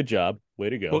this game. Good job. Way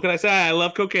to go. What can I say? I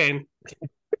love cocaine.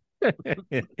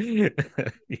 You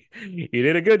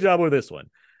did a good job with this one.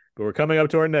 But we're coming up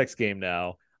to our next game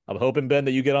now. I'm hoping, Ben,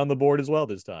 that you get on the board as well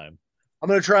this time. I'm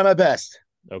going to try my best.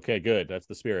 Okay, good. That's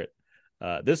the spirit.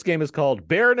 This game is called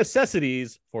Bare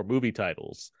Necessities for Movie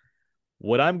Titles.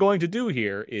 What I'm going to do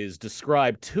here is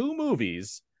describe two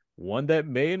movies, one that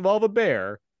may involve a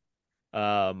bear,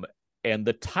 and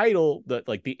the title,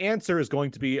 the answer is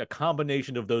going to be a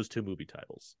combination of those two movie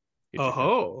titles.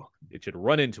 It should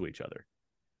run into each other.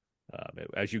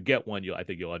 As you get one, I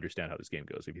think you'll understand how this game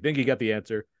goes. If you think you got the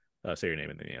answer, say your name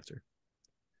and then the answer.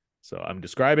 So I'm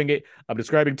describing it. I'm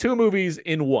describing two movies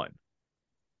in one,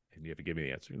 and you have to give me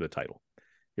the answer, the title.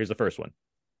 Here's the first one.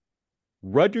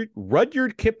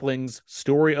 Rudyard Kipling's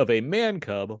story of a man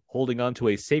cub holding onto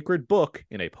a sacred book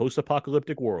in a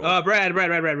post-apocalyptic world. Brad.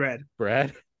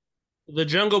 Brad? The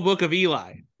Jungle Book of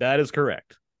Eli. That is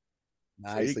correct.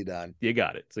 Nicely done. You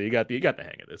got it. So you got the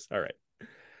hang of this. All right.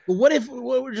 Well, what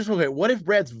if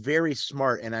Brad's very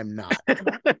smart and I'm not?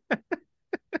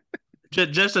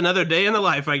 Just another day in the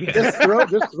life, I guess.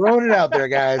 Just throwing it out there,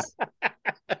 guys.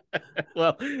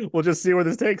 Well, we'll just see where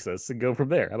this takes us and go from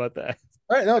there. How about that?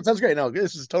 All right. No, it sounds great. No,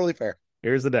 this is totally fair.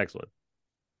 Here's the next one.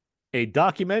 A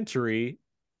documentarian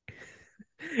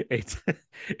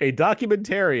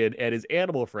and his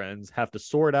animal friends have to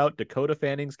sort out Dakota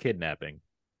Fanning's kidnapping.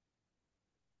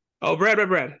 Oh, Brad.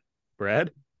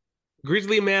 Brad?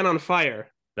 Grizzly Man on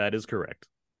Fire. That is correct.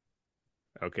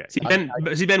 Okay. See, Ben,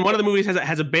 one of the movies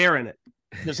has a bear in it.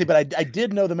 No, see, but I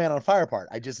did know the Man on Fire part.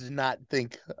 I just did not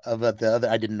think of the other.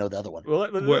 I didn't know the other one. Well,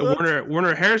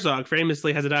 Werner Herzog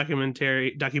famously has a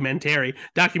documentary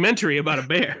about a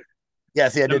bear. Yeah,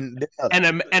 see, I didn't.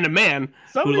 And a man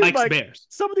who likes bears.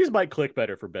 Some of these might click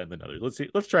better for Ben than others. Let's see.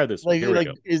 Let's try this. Like,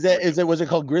 was it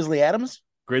called Grizzly Adams?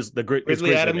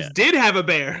 Grizzly Adams did have a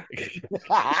bear.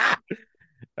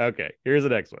 Okay, here's the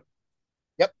next one.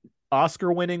 Yep.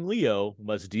 Oscar-winning Leo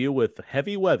must deal with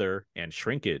heavy weather and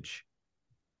shrinkage.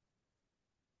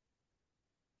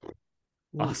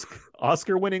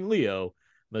 Oscar-winning Leo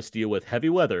must deal with heavy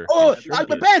weather. Oh,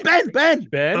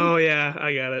 Ben. Oh yeah,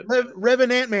 I got it.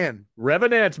 Revenant Man.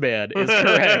 Revenant Man is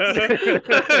correct.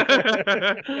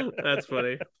 That's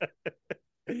funny.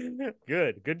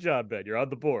 Good job, Ben. You're on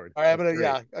the board. All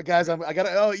right, guys, I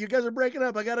gotta. Oh, you guys are breaking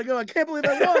up. I gotta go. I can't believe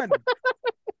I won.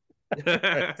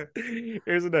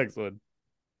 Here's the next one.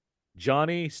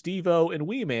 Johnny, Steve-O, and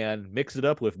Wee Man mix it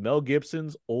up with Mel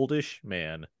Gibson's Oldish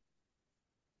Man.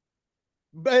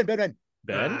 Ben.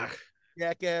 Ben?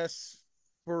 Jackass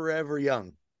Forever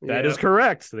Young. That is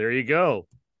correct. There you go.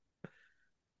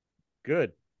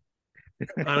 Good.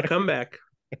 On a comeback.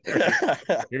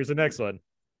 Here's the next one.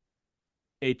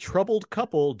 A troubled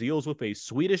couple deals with a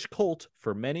Swedish cult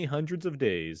for many hundreds of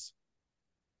days.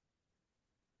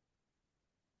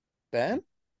 Ben?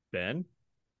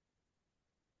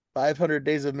 500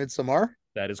 Days of Midsommar?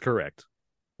 That is correct.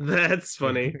 That's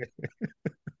funny.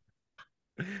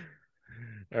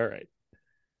 All right.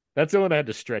 That's the one I had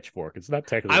to stretch for. It's not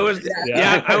technically. I was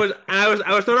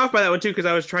thrown off by that one too because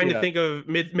I was trying to think of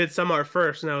Midsommar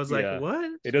first, and I was like,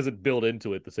 "What?" It doesn't build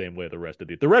into it the same way the rest of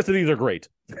these. The rest of these are great.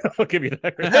 I'll give you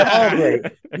that. They're all great.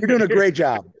 You're doing a great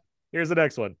job. Here's the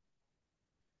next one.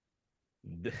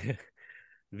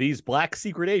 These black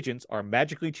secret agents are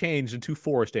magically changed into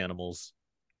forest animals.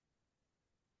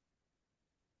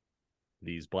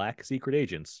 These black secret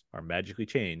agents are magically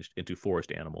changed into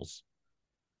forest animals.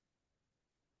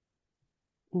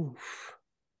 Oof.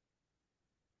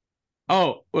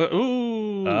 Oh,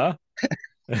 ooh.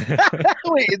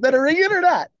 Wait, is that a ring it or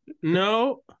not?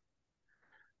 No.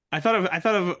 I thought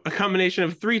of a combination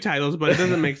of 3 titles, but it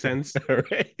doesn't make sense. All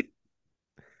right.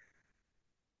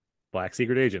 Black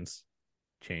secret agents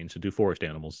changed into forest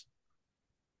animals.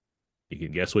 You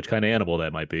can guess which kind of animal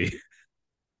that might be.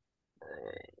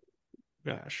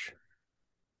 Gosh.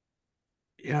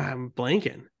 Yeah, I'm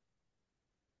blanking.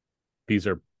 These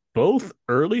are both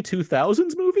early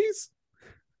 2000s movies?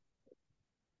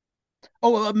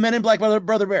 Oh, Men in Black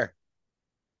Brother Bear.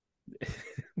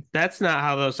 That's not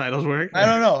how those titles work. I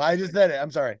don't know. I just said it. I'm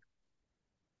sorry.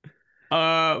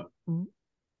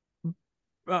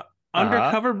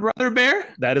 Undercover Brother Bear?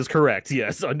 That is correct.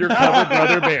 Yes, Undercover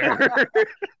Brother Bear.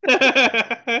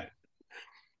 I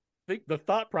think the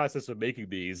thought process of making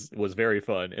these was very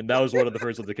fun, and that was one of the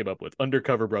first ones I came up with.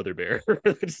 Undercover Brother Bear.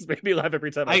 It just made me laugh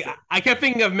every time I kept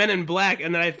thinking of Men in Black,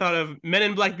 and then I thought of Men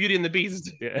in Black, Beauty and the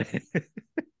Beast. Yeah.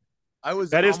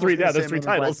 That is 3. Yeah, that's 3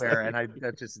 titles. Bear, and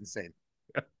that's just insane.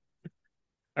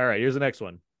 All right, here's the next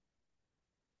one.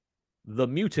 The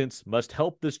mutants must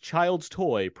help this child's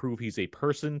toy prove he's a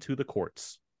person to the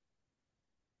courts.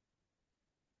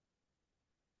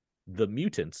 The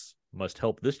mutants must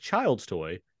help this child's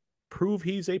toy prove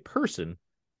he's a person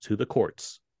to the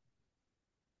courts.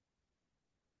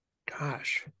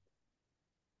 Gosh.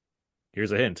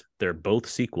 Here's a hint. They're both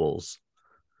sequels.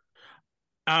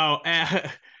 Oh,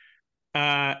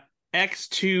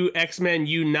 X2 X-Men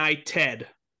United.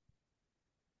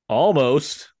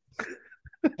 Almost.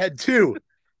 Had 2.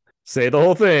 Say the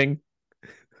whole thing.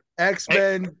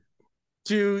 X-Men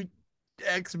 2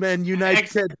 X-Men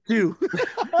United 2.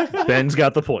 Ben's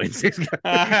got the points.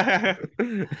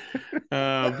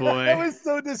 Oh boy. That was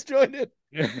so disjointed.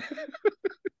 This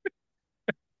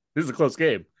is a close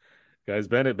game. Guys,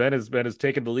 Ben is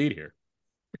taking the lead here.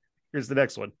 Here's the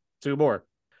next one. 2 more.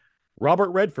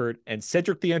 Robert Redford and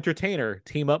Cedric the Entertainer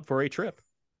team up for a trip.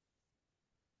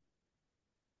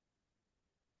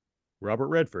 Robert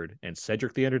Redford and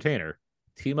Cedric the Entertainer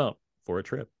team up for a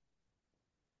trip.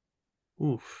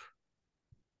 Oof.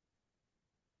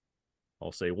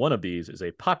 I'll say one of these is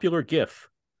a popular GIF.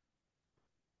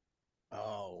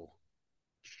 Oh.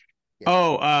 Yeah.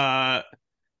 Oh, I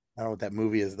don't know what that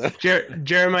movie is, though.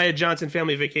 Jeremiah Johnson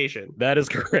Family Vacation. That is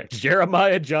correct.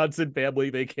 Jeremiah Johnson Family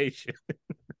Vacation.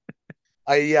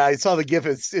 I saw the GIF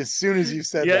as soon as you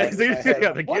said that.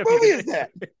 Yeah, the what GIF. movie is that?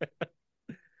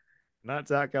 Not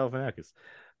Zach Galifianakis.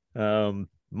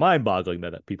 Mind-boggling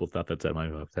that people thought that's Zach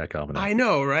Galifianakis. I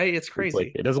know, right? It's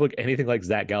crazy. It doesn't look anything like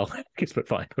Zach Galifianakis, but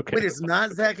fine. Okay. Wait, it's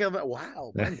not Zach Galifianakis.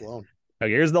 Wow, mind blown.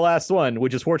 Okay, here's the last one,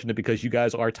 which is fortunate because you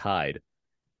guys are tied.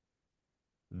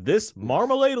 This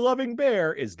marmalade-loving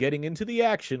bear is getting into the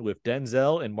action with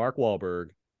Denzel and Mark Wahlberg.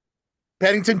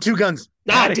 Paddington 2 Guns.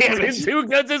 Ah, damn it. 2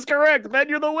 Guns is correct. Ben,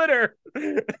 you're the winner.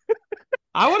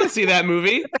 I want to see that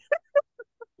movie.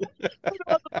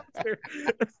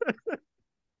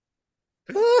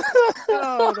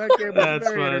 Oh, that game was That's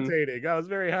very fun. entertaining. I was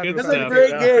very happy. Good That's stuff. a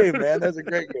great game, man. That's a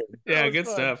great game. Yeah, good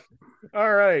stuff.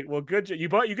 All right. Well, good. You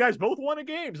guys both won a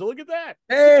game, so look at that.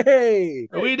 Hey,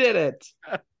 We did it.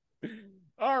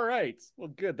 All right. Well,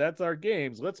 good. That's our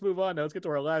games. Let's move on now. Let's get to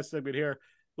our last segment here.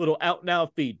 Little out now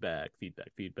feedback.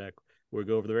 We'll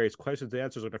go over the various questions and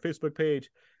answers on our Facebook page.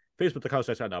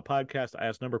 Facebook.com/Out Podcast. I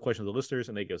asked a number of questions of the listeners,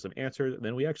 and they give some answers. And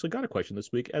then we actually got a question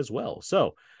this week as well.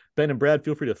 So, Ben and Brad,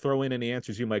 feel free to throw in any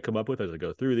answers you might come up with as I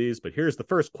go through these. But here's the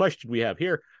first question we have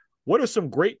here. What are some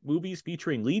great movies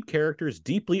featuring lead characters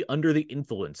deeply under the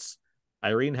influence?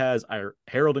 Irene has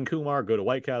Harold and Kumar Go to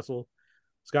White Castle.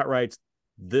 Scott writes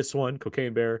this one,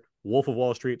 Cocaine Bear, Wolf of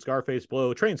Wall Street, Scarface,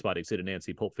 Blow, Trainspotting, Sid and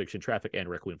Nancy, Pulp Fiction, Traffic, and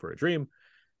Requiem for a Dream.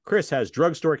 Chris has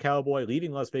Drugstore Cowboy,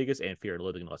 Leaving Las Vegas, and Fear and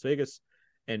Loathing in Las Vegas.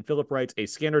 And Philip writes A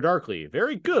Scanner Darkly.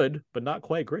 Very good, but not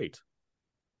quite great.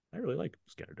 I really like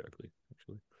Scanner Darkly,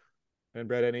 actually. And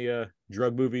Brad, any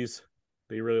drug movies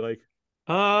that you really like?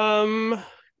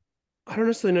 I don't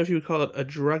necessarily know if you would call it a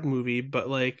drug movie, but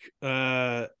like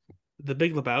The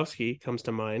Big Lebowski comes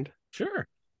to mind. Sure.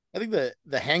 I think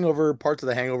the Hangover, parts of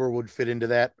the Hangover would fit into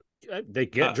that. They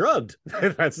get drugged.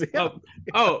 That's, yeah.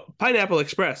 Pineapple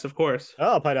Express, of course.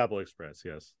 Oh, Pineapple Express,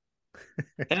 yes.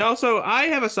 And also, I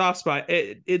have a soft spot.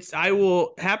 I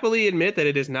will happily admit that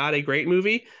it is not a great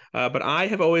movie, but I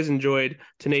have always enjoyed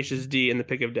Tenacious D and The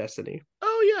Pick of Destiny.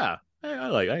 Oh yeah,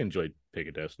 I enjoyed Pick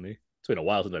of Destiny. It's been a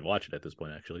while since I've watched it at this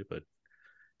point, actually, but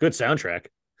good soundtrack.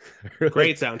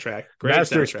 Great soundtrack. Great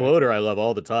Master soundtrack. Exploder, I love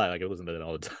all the time. I can listen to that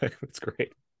all the time. It's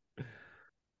great.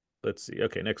 Let's see.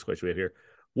 Okay, next question we have here.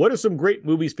 What are some great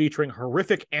movies featuring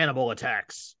horrific animal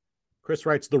attacks? Chris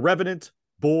writes The Revenant,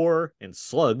 Boar, and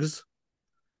Slugs.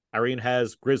 Irene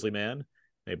has Grizzly Man,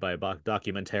 made by a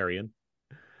documentarian.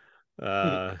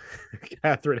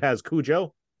 Catherine has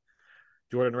Cujo.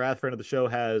 Jordan Rath, friend of the show,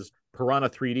 has Piranha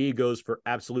 3D, goes for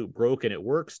absolute broke and it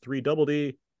works. 3 Double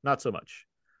D, not so much.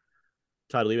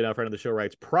 Todd Leavenow, friend of the show,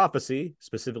 writes Prophecy,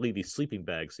 specifically the sleeping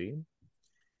bag scene.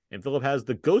 And Philip has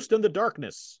The Ghost in the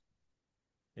Darkness.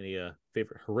 Any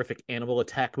favorite horrific animal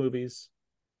attack movies?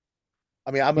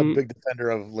 I mean, I'm a big defender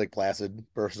of Lake Placid,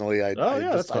 personally.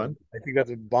 That's fun. I think that's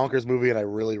a bonkers movie, and I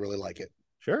really, really like it.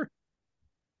 Sure.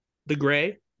 The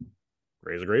Gray.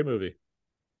 Gray's a great movie.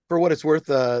 For what it's worth,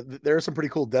 there are some pretty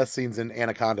cool death scenes in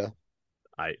Anaconda.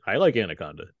 I like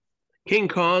Anaconda. King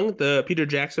Kong, the Peter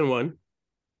Jackson one.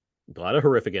 A lot of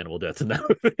horrific animal deaths in that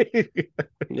movie.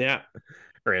 Yeah.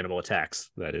 Or animal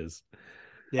attacks, that is.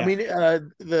 Yeah. I mean,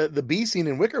 the bee scene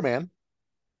in Wicker Man.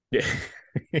 Yeah.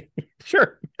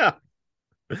 Sure. Yeah.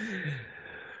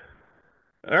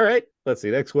 All right. Let's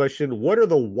see. Next question. What are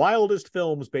the wildest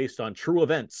films based on true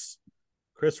events?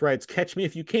 Chris writes, Catch Me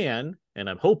If You Can, and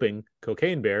I'm hoping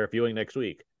Cocaine Bear viewing next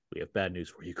week. We have bad news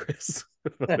for you, Chris.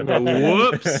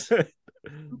 Whoops.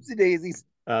 Oopsie daisies.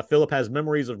 Philip has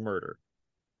Memories of Murder.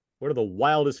 What are the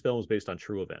wildest films based on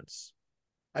true events?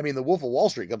 I mean, The Wolf of Wall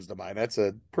Street comes to mind. That's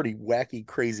a pretty wacky,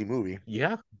 crazy movie.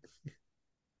 Yeah.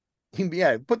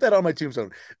 Yeah, put that on my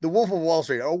tombstone. The Wolf of Wall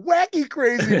Street, a wacky,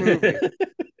 crazy movie.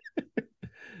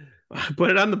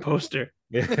 Put it on the poster.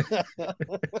 Yeah.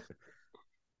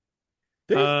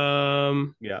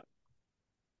 Yeah.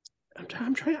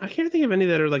 I'm trying. I can't think of any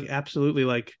that are like absolutely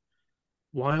like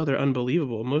wild or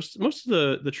unbelievable. Most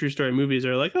of the true story movies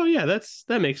are like, oh yeah,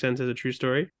 that makes sense as a true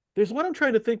story. There's one I'm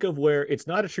trying to think of where it's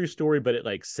not a true story, but it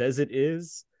like says it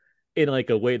is in like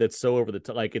a way that's so over the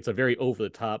top, like it's a very over the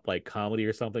top like comedy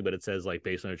or something, but it says like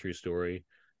based on a true story,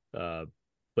 but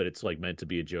it's like meant to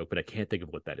be a joke. But I can't think of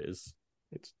what that is.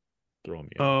 It's throwing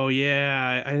me. Oh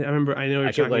yeah, I remember. I know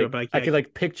what you're talking about. I can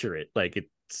like picture it like it's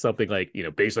something like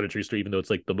based on a true story, even though it's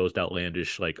like the most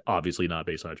outlandish, like obviously not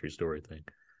based on a true story thing.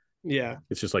 Yeah,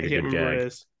 it's just like a good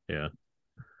gag. Yeah.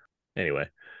 Anyway,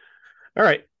 all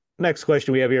right. Next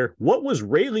question we have here. What was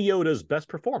Ray Liotta's best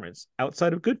performance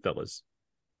outside of Goodfellas?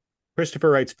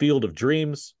 Christopher writes Field of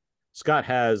Dreams. Scott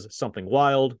has Something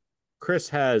Wild. Chris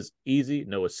has Easy,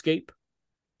 No Escape.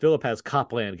 Philip has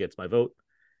Copland Gets My Vote.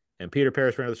 And Peter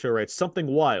Paris, friend of the show, writes Something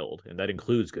Wild, and that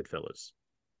includes Goodfellas.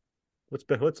 What's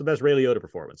the best Ray Liotta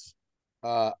performance?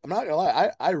 I'm not gonna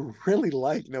lie, I really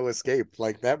like No Escape.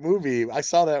 Like that movie, I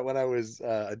saw that when I was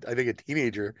I think a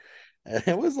teenager, and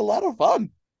it was a lot of fun.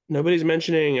 Nobody's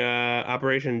mentioning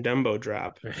Operation Dumbo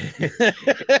Drop.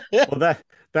 Well,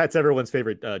 that's everyone's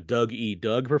favorite Doug E.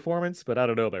 Doug performance, but I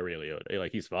don't know about Ray Liotta.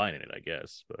 Like he's fine in it, I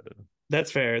guess. But that's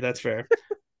fair. Narc.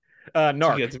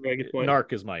 That's a very good point.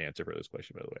 Narc is my answer for this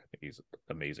question, by the way. I think he's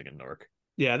amazing in Narc.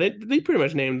 Yeah, they pretty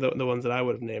much named the ones that I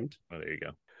would have named. Oh, there you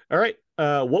go. All right.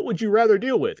 What would you rather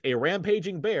deal with? A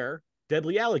rampaging bear,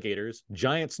 deadly alligators,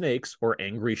 giant snakes, or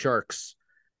angry sharks?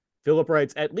 Philip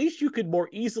writes, at least you could more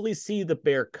easily see the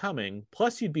bear coming,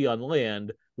 plus you'd be on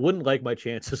land. Wouldn't like my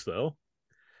chances, though.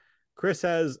 Chris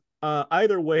has,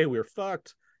 either way, we're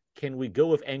fucked. Can we go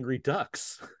with angry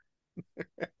ducks?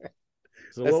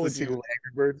 So that's what would you Angry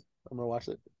Birds? I'm gonna watch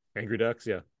it. Angry Ducks,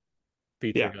 yeah.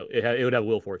 Featuring, it would have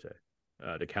Will Forte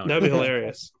to counter. That'd be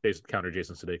hilarious. Counter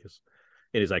Jason Sudeikis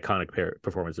in his iconic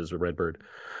performances with Redbird.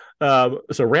 So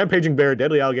rampaging bear,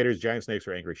 deadly alligators, giant snakes,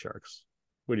 or angry sharks.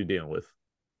 What are you dealing with?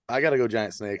 I gotta go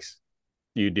giant snakes.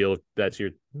 You deal with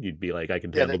you'd be like, I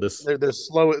can handle this. They're the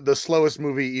slowest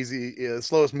movie,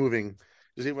 slowest moving.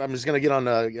 I'm just gonna get on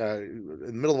in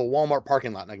the middle of a Walmart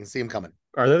parking lot and I can see them coming.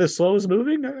 Are they the slowest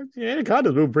moving?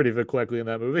 Anaconda's move pretty quickly in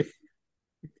that movie.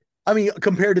 I mean,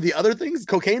 compared to the other things,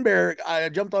 Cocaine Bear, I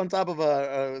jumped on top of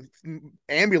a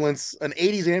ambulance, an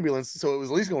 80s ambulance, so it was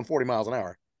at least going 40 miles an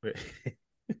hour.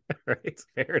 Right,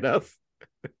 fair enough.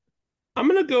 I'm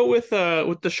gonna go with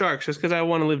the sharks just because I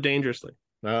want to live dangerously.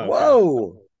 Oh, okay.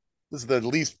 Whoa, this is the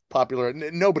least popular.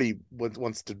 Nobody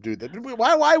wants to do that.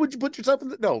 Why would you put yourself in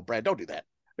the? No, Brad, don't do that.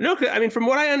 No, I mean, from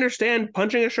what I understand,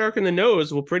 punching a shark in the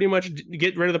nose will pretty much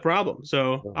get rid of the problem.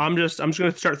 So I'm just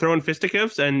gonna start throwing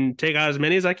fisticuffs and take out as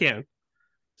many as I can.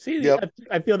 See, yep.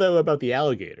 I feel that way about the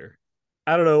alligator.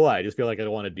 I don't know why. I just feel like I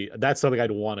don't want to that's something I'd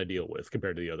want to deal with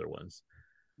compared to the other ones.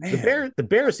 Man. The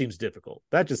bear seems difficult.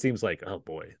 That just seems like, oh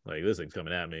boy, like this thing's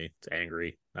coming at me. It's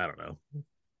angry. I don't know.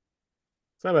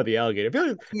 It's not about the alligator. I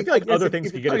feel like other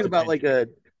things could get talking about like a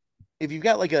if you've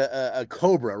got like a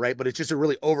cobra, right, but it's just a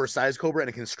really oversized cobra and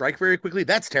it can strike very quickly,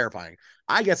 that's terrifying.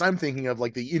 I guess I'm thinking of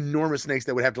like the enormous snakes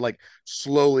that would have to like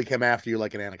slowly come after you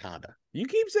like an anaconda. You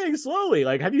keep saying slowly.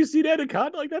 Like, have you seen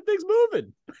anaconda? Like, that thing's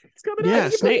moving. It's coming Yeah,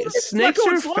 out. snakes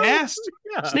are fast.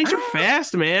 Yeah. Snakes are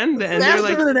fast, man. And they're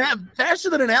like faster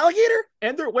than an alligator.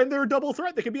 And when they're a double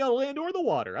threat, they can be on land or the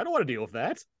water. I don't want to deal with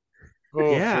that. Oh,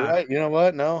 yeah. Right. You know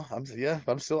what? No, I'm still.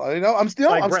 I'm Like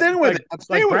staying Brad, with it. I'm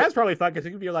staying with Brad's it. probably thought because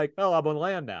he could be like, oh, I'm on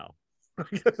land now.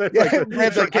 Yeah,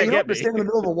 Brad's like, can't I'm get me. standing in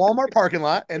the middle of a Walmart parking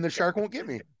lot, and the shark won't get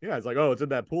me. Yeah, it's like, oh, it's in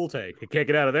that pool tank. It can't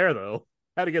get out of there though.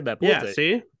 How to get in that pool tank?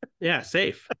 See, yeah,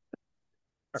 safe.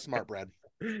 Smart, Brad.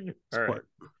 All right.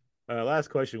 Last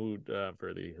question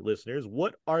for the listeners: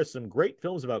 what are some great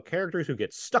films about characters who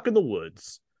get stuck in the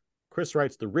woods? Chris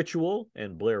writes The Ritual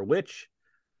and Blair Witch.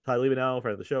 Ty Liebenau,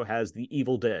 friend of the show, has The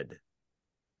Evil Dead.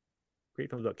 Great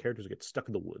films about characters who get stuck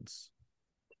in the woods.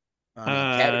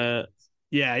 Yeah.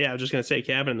 I was just gonna say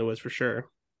Cabin in the Woods for sure.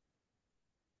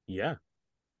 Yeah.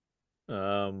 I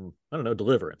don't know,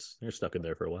 Deliverance. You're stuck in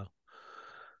there for a while.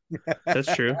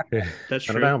 That's true. That's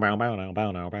true.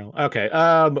 Okay.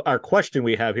 Our question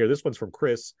we have here, this one's from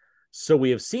Chris. So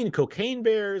we have seen cocaine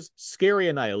bears, scary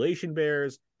annihilation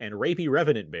bears, and rapey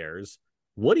revenant bears.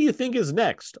 What do you think is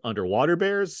next? Underwater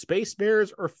bears, space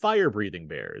bears, or fire-breathing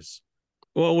bears?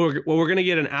 Well, we're gonna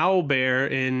get an owl bear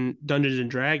in Dungeons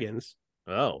and Dragons.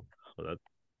 Oh, well,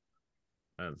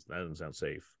 that doesn't sound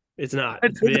safe. It's not.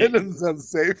 That It's big. doesn't sound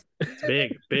safe.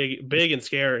 It's big and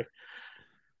scary.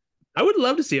 I would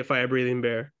love to see a fire-breathing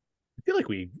bear. I feel like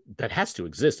that has to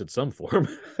exist in some form.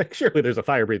 Like, surely there's a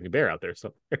fire-breathing bear out there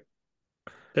somewhere.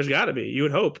 There's got to be. You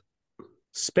would hope.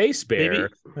 Space bear.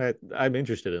 I'm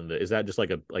interested in is that just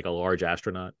like a large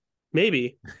astronaut?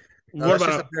 Maybe. No, What that's,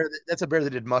 about just a bear that's a bear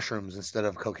that did mushrooms instead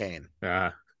of cocaine.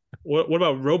 what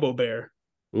about Robo Bear?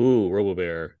 Ooh, Robo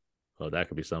Bear. Oh, that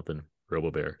could be something.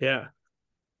 Robo Bear. Yeah.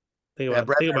 Think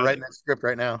Brad's about writing that script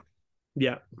right now.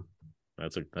 Yeah.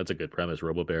 That's a good premise,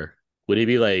 Robo Bear. Would he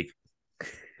be like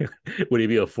would he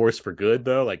be a force for good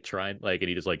though? Like trying and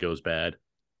he just like goes bad?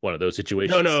 One of those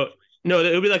situations. No,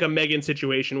 it would be like a Megan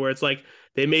situation where it's like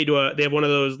they have one of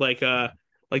those like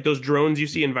those drones you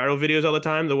see in viral videos all the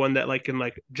time, the one that like can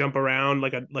like jump around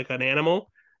like an animal.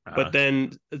 But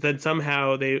then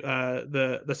somehow they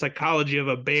the psychology of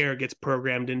a bear gets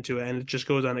programmed into it and it just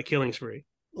goes on a killing spree.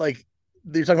 Like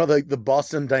you're talking about like the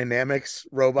Boston Dynamics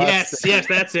robots. Yes,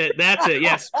 that's it.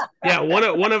 Yes, yeah, one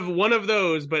of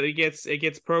those, but it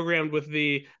gets programmed with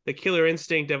the killer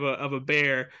instinct of a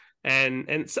bear,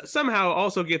 and somehow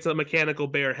also gets a mechanical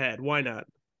bear head. Why not?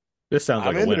 This sounds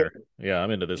like a winner. Yeah, I'm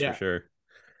into this for sure.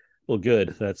 Well,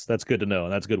 good. That's good to know,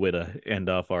 and that's a good way to end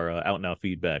off our Out Now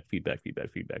feedback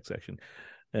section.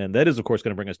 And that is, of course,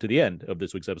 going to bring us to the end of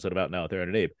this week's episode of Out Now with Aaron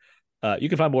and Abe. You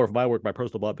can find more of my work, my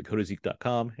personal blog,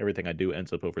 thecodeofzeke.com. Everything I do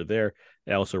ends up over there.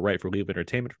 I also write for Leave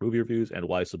Entertainment for movie reviews and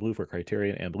Wise to Blue for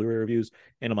Criterion and Blu-ray reviews.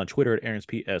 And I'm on Twitter at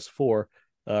AaronsPS4.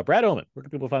 Brad Oman, where can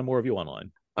people find more of you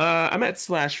online? I'm at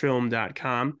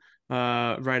slashfilm.com,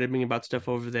 writing about stuff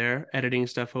over there, editing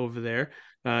stuff over there.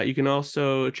 You can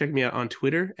also check me out on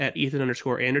Twitter at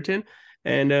Ethan_Anderton.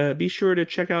 And be sure to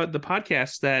check out the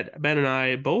podcast that Ben and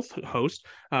I both host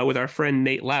with our friend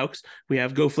Nate Laux. We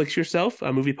have Go Flix Yourself,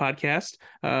 a movie podcast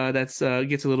that's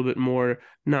gets a little bit more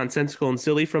nonsensical and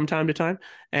silly from time to time.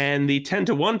 And the 10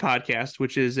 to 1 podcast,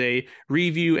 which is a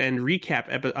review and recap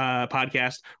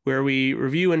podcast where we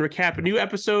review and recap new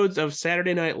episodes of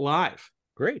Saturday Night Live.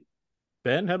 Great.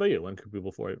 Ben, how about you? Where can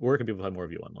people find more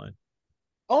of you online?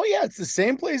 Oh yeah, it's the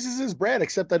same places as Brad,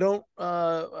 except I don't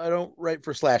write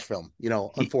for Slash Film,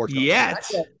 unfortunately.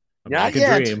 Not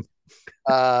yet. Dream.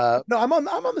 No, I'm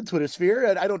on the Twitter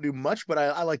sphere. I don't do much, but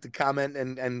I like to comment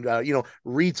and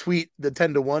retweet the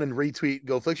 10 to 1 and retweet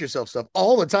Go Flix Yourself stuff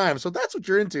all the time. So that's what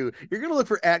you're into. You're gonna look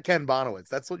for at Ken Bonowitz.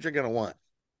 That's what you're gonna want.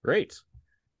 Great.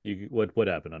 What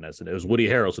happened on SNL? It was Woody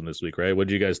Harrelson this week, right? What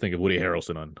did you guys think of Woody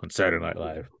Harrelson on Saturday Night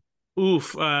Live?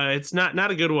 Oof, it's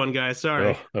not a good one, guys.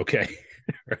 Sorry. Oh, okay.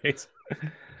 Right.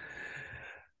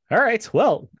 All right.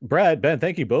 Well, Brad, Ben,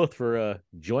 thank you both for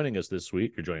joining us this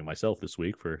week, or joining myself this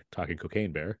week for talking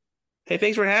Cocaine Bear. Hey,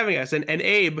 thanks for having us. And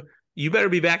Abe, you better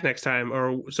be back next time,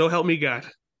 or so help me God.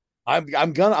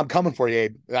 I'm coming for you,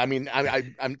 Abe. I mean,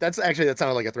 I'm that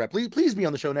sounded like a threat. Please be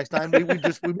on the show next time. We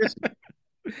missed it.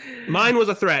 Mine was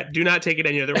a threat. Do not take it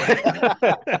any other way.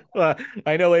 Well,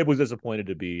 I know Abe was disappointed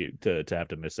to have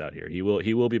to miss out here. He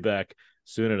will be back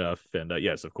soon enough. And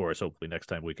yes, of course, hopefully next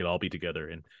time we can all be together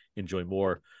and enjoy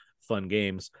more fun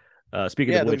games.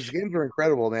 Speaking of which, those games are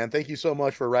incredible, man. Thank you so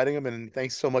much for writing them, and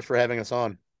thanks so much for having us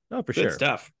on. Oh, for Good sure.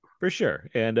 stuff. For sure.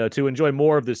 And to enjoy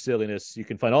more of this silliness, you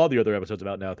can find all the other episodes of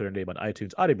Out Now Third Name on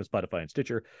iTunes, Audible, Spotify, and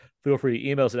Stitcher. Feel free to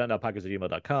email us at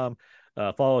outnowpodcast@gmail.com.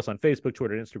 Follow us on Facebook,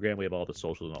 Twitter, and Instagram. We have all the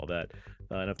socials and all that.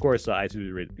 And of course,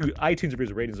 iTunes reviews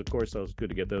and ratings, of course, so it's good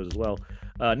to get those as well.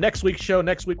 Next week's show,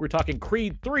 we're talking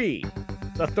Creed 3,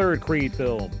 the third Creed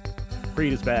film.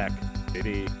 Creed is back,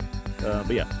 baby. But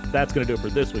yeah, that's going to do it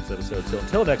for this week's episode. So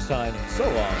until next time, so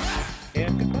long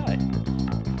and goodbye.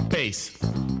 Peace.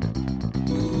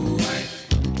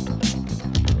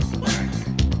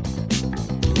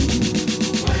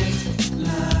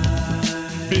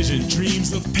 Vision,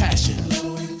 dreams of passion.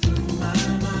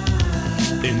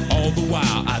 And all the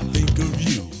while I think of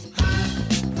you.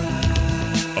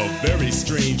 A very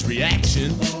strange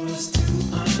reaction.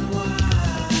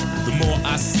 The more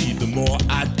I see, the more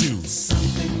I do.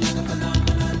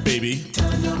 Baby.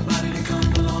 Tell your body to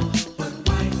come along, but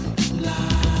white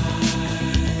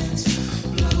lines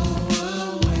blow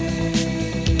away.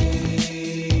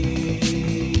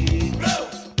 Blow.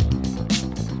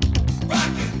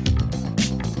 Rock it.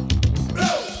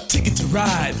 Blow. Ticket to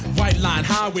ride, White Line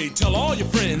Highway. Tell all your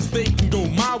friends they can go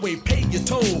my way. Pay your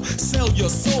toll, sell your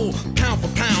soul. Pound for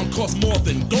pound, costs more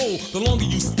than gold. The longer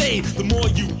you stay, the more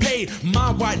you pay.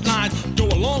 My white lines go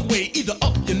a long way, either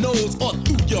up your nose or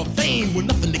through your vein, with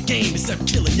nothing to gain except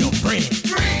killing your brain.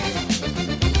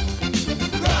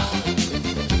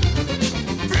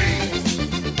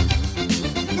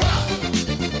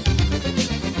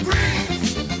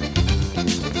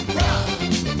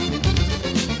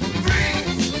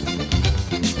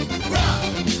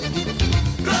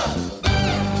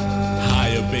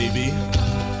 Higher, baby.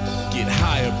 Get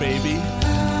higher, baby.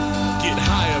 Get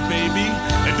higher, baby.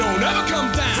 And don't ever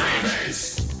come down.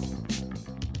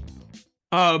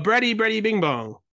 Brady Bing Bong.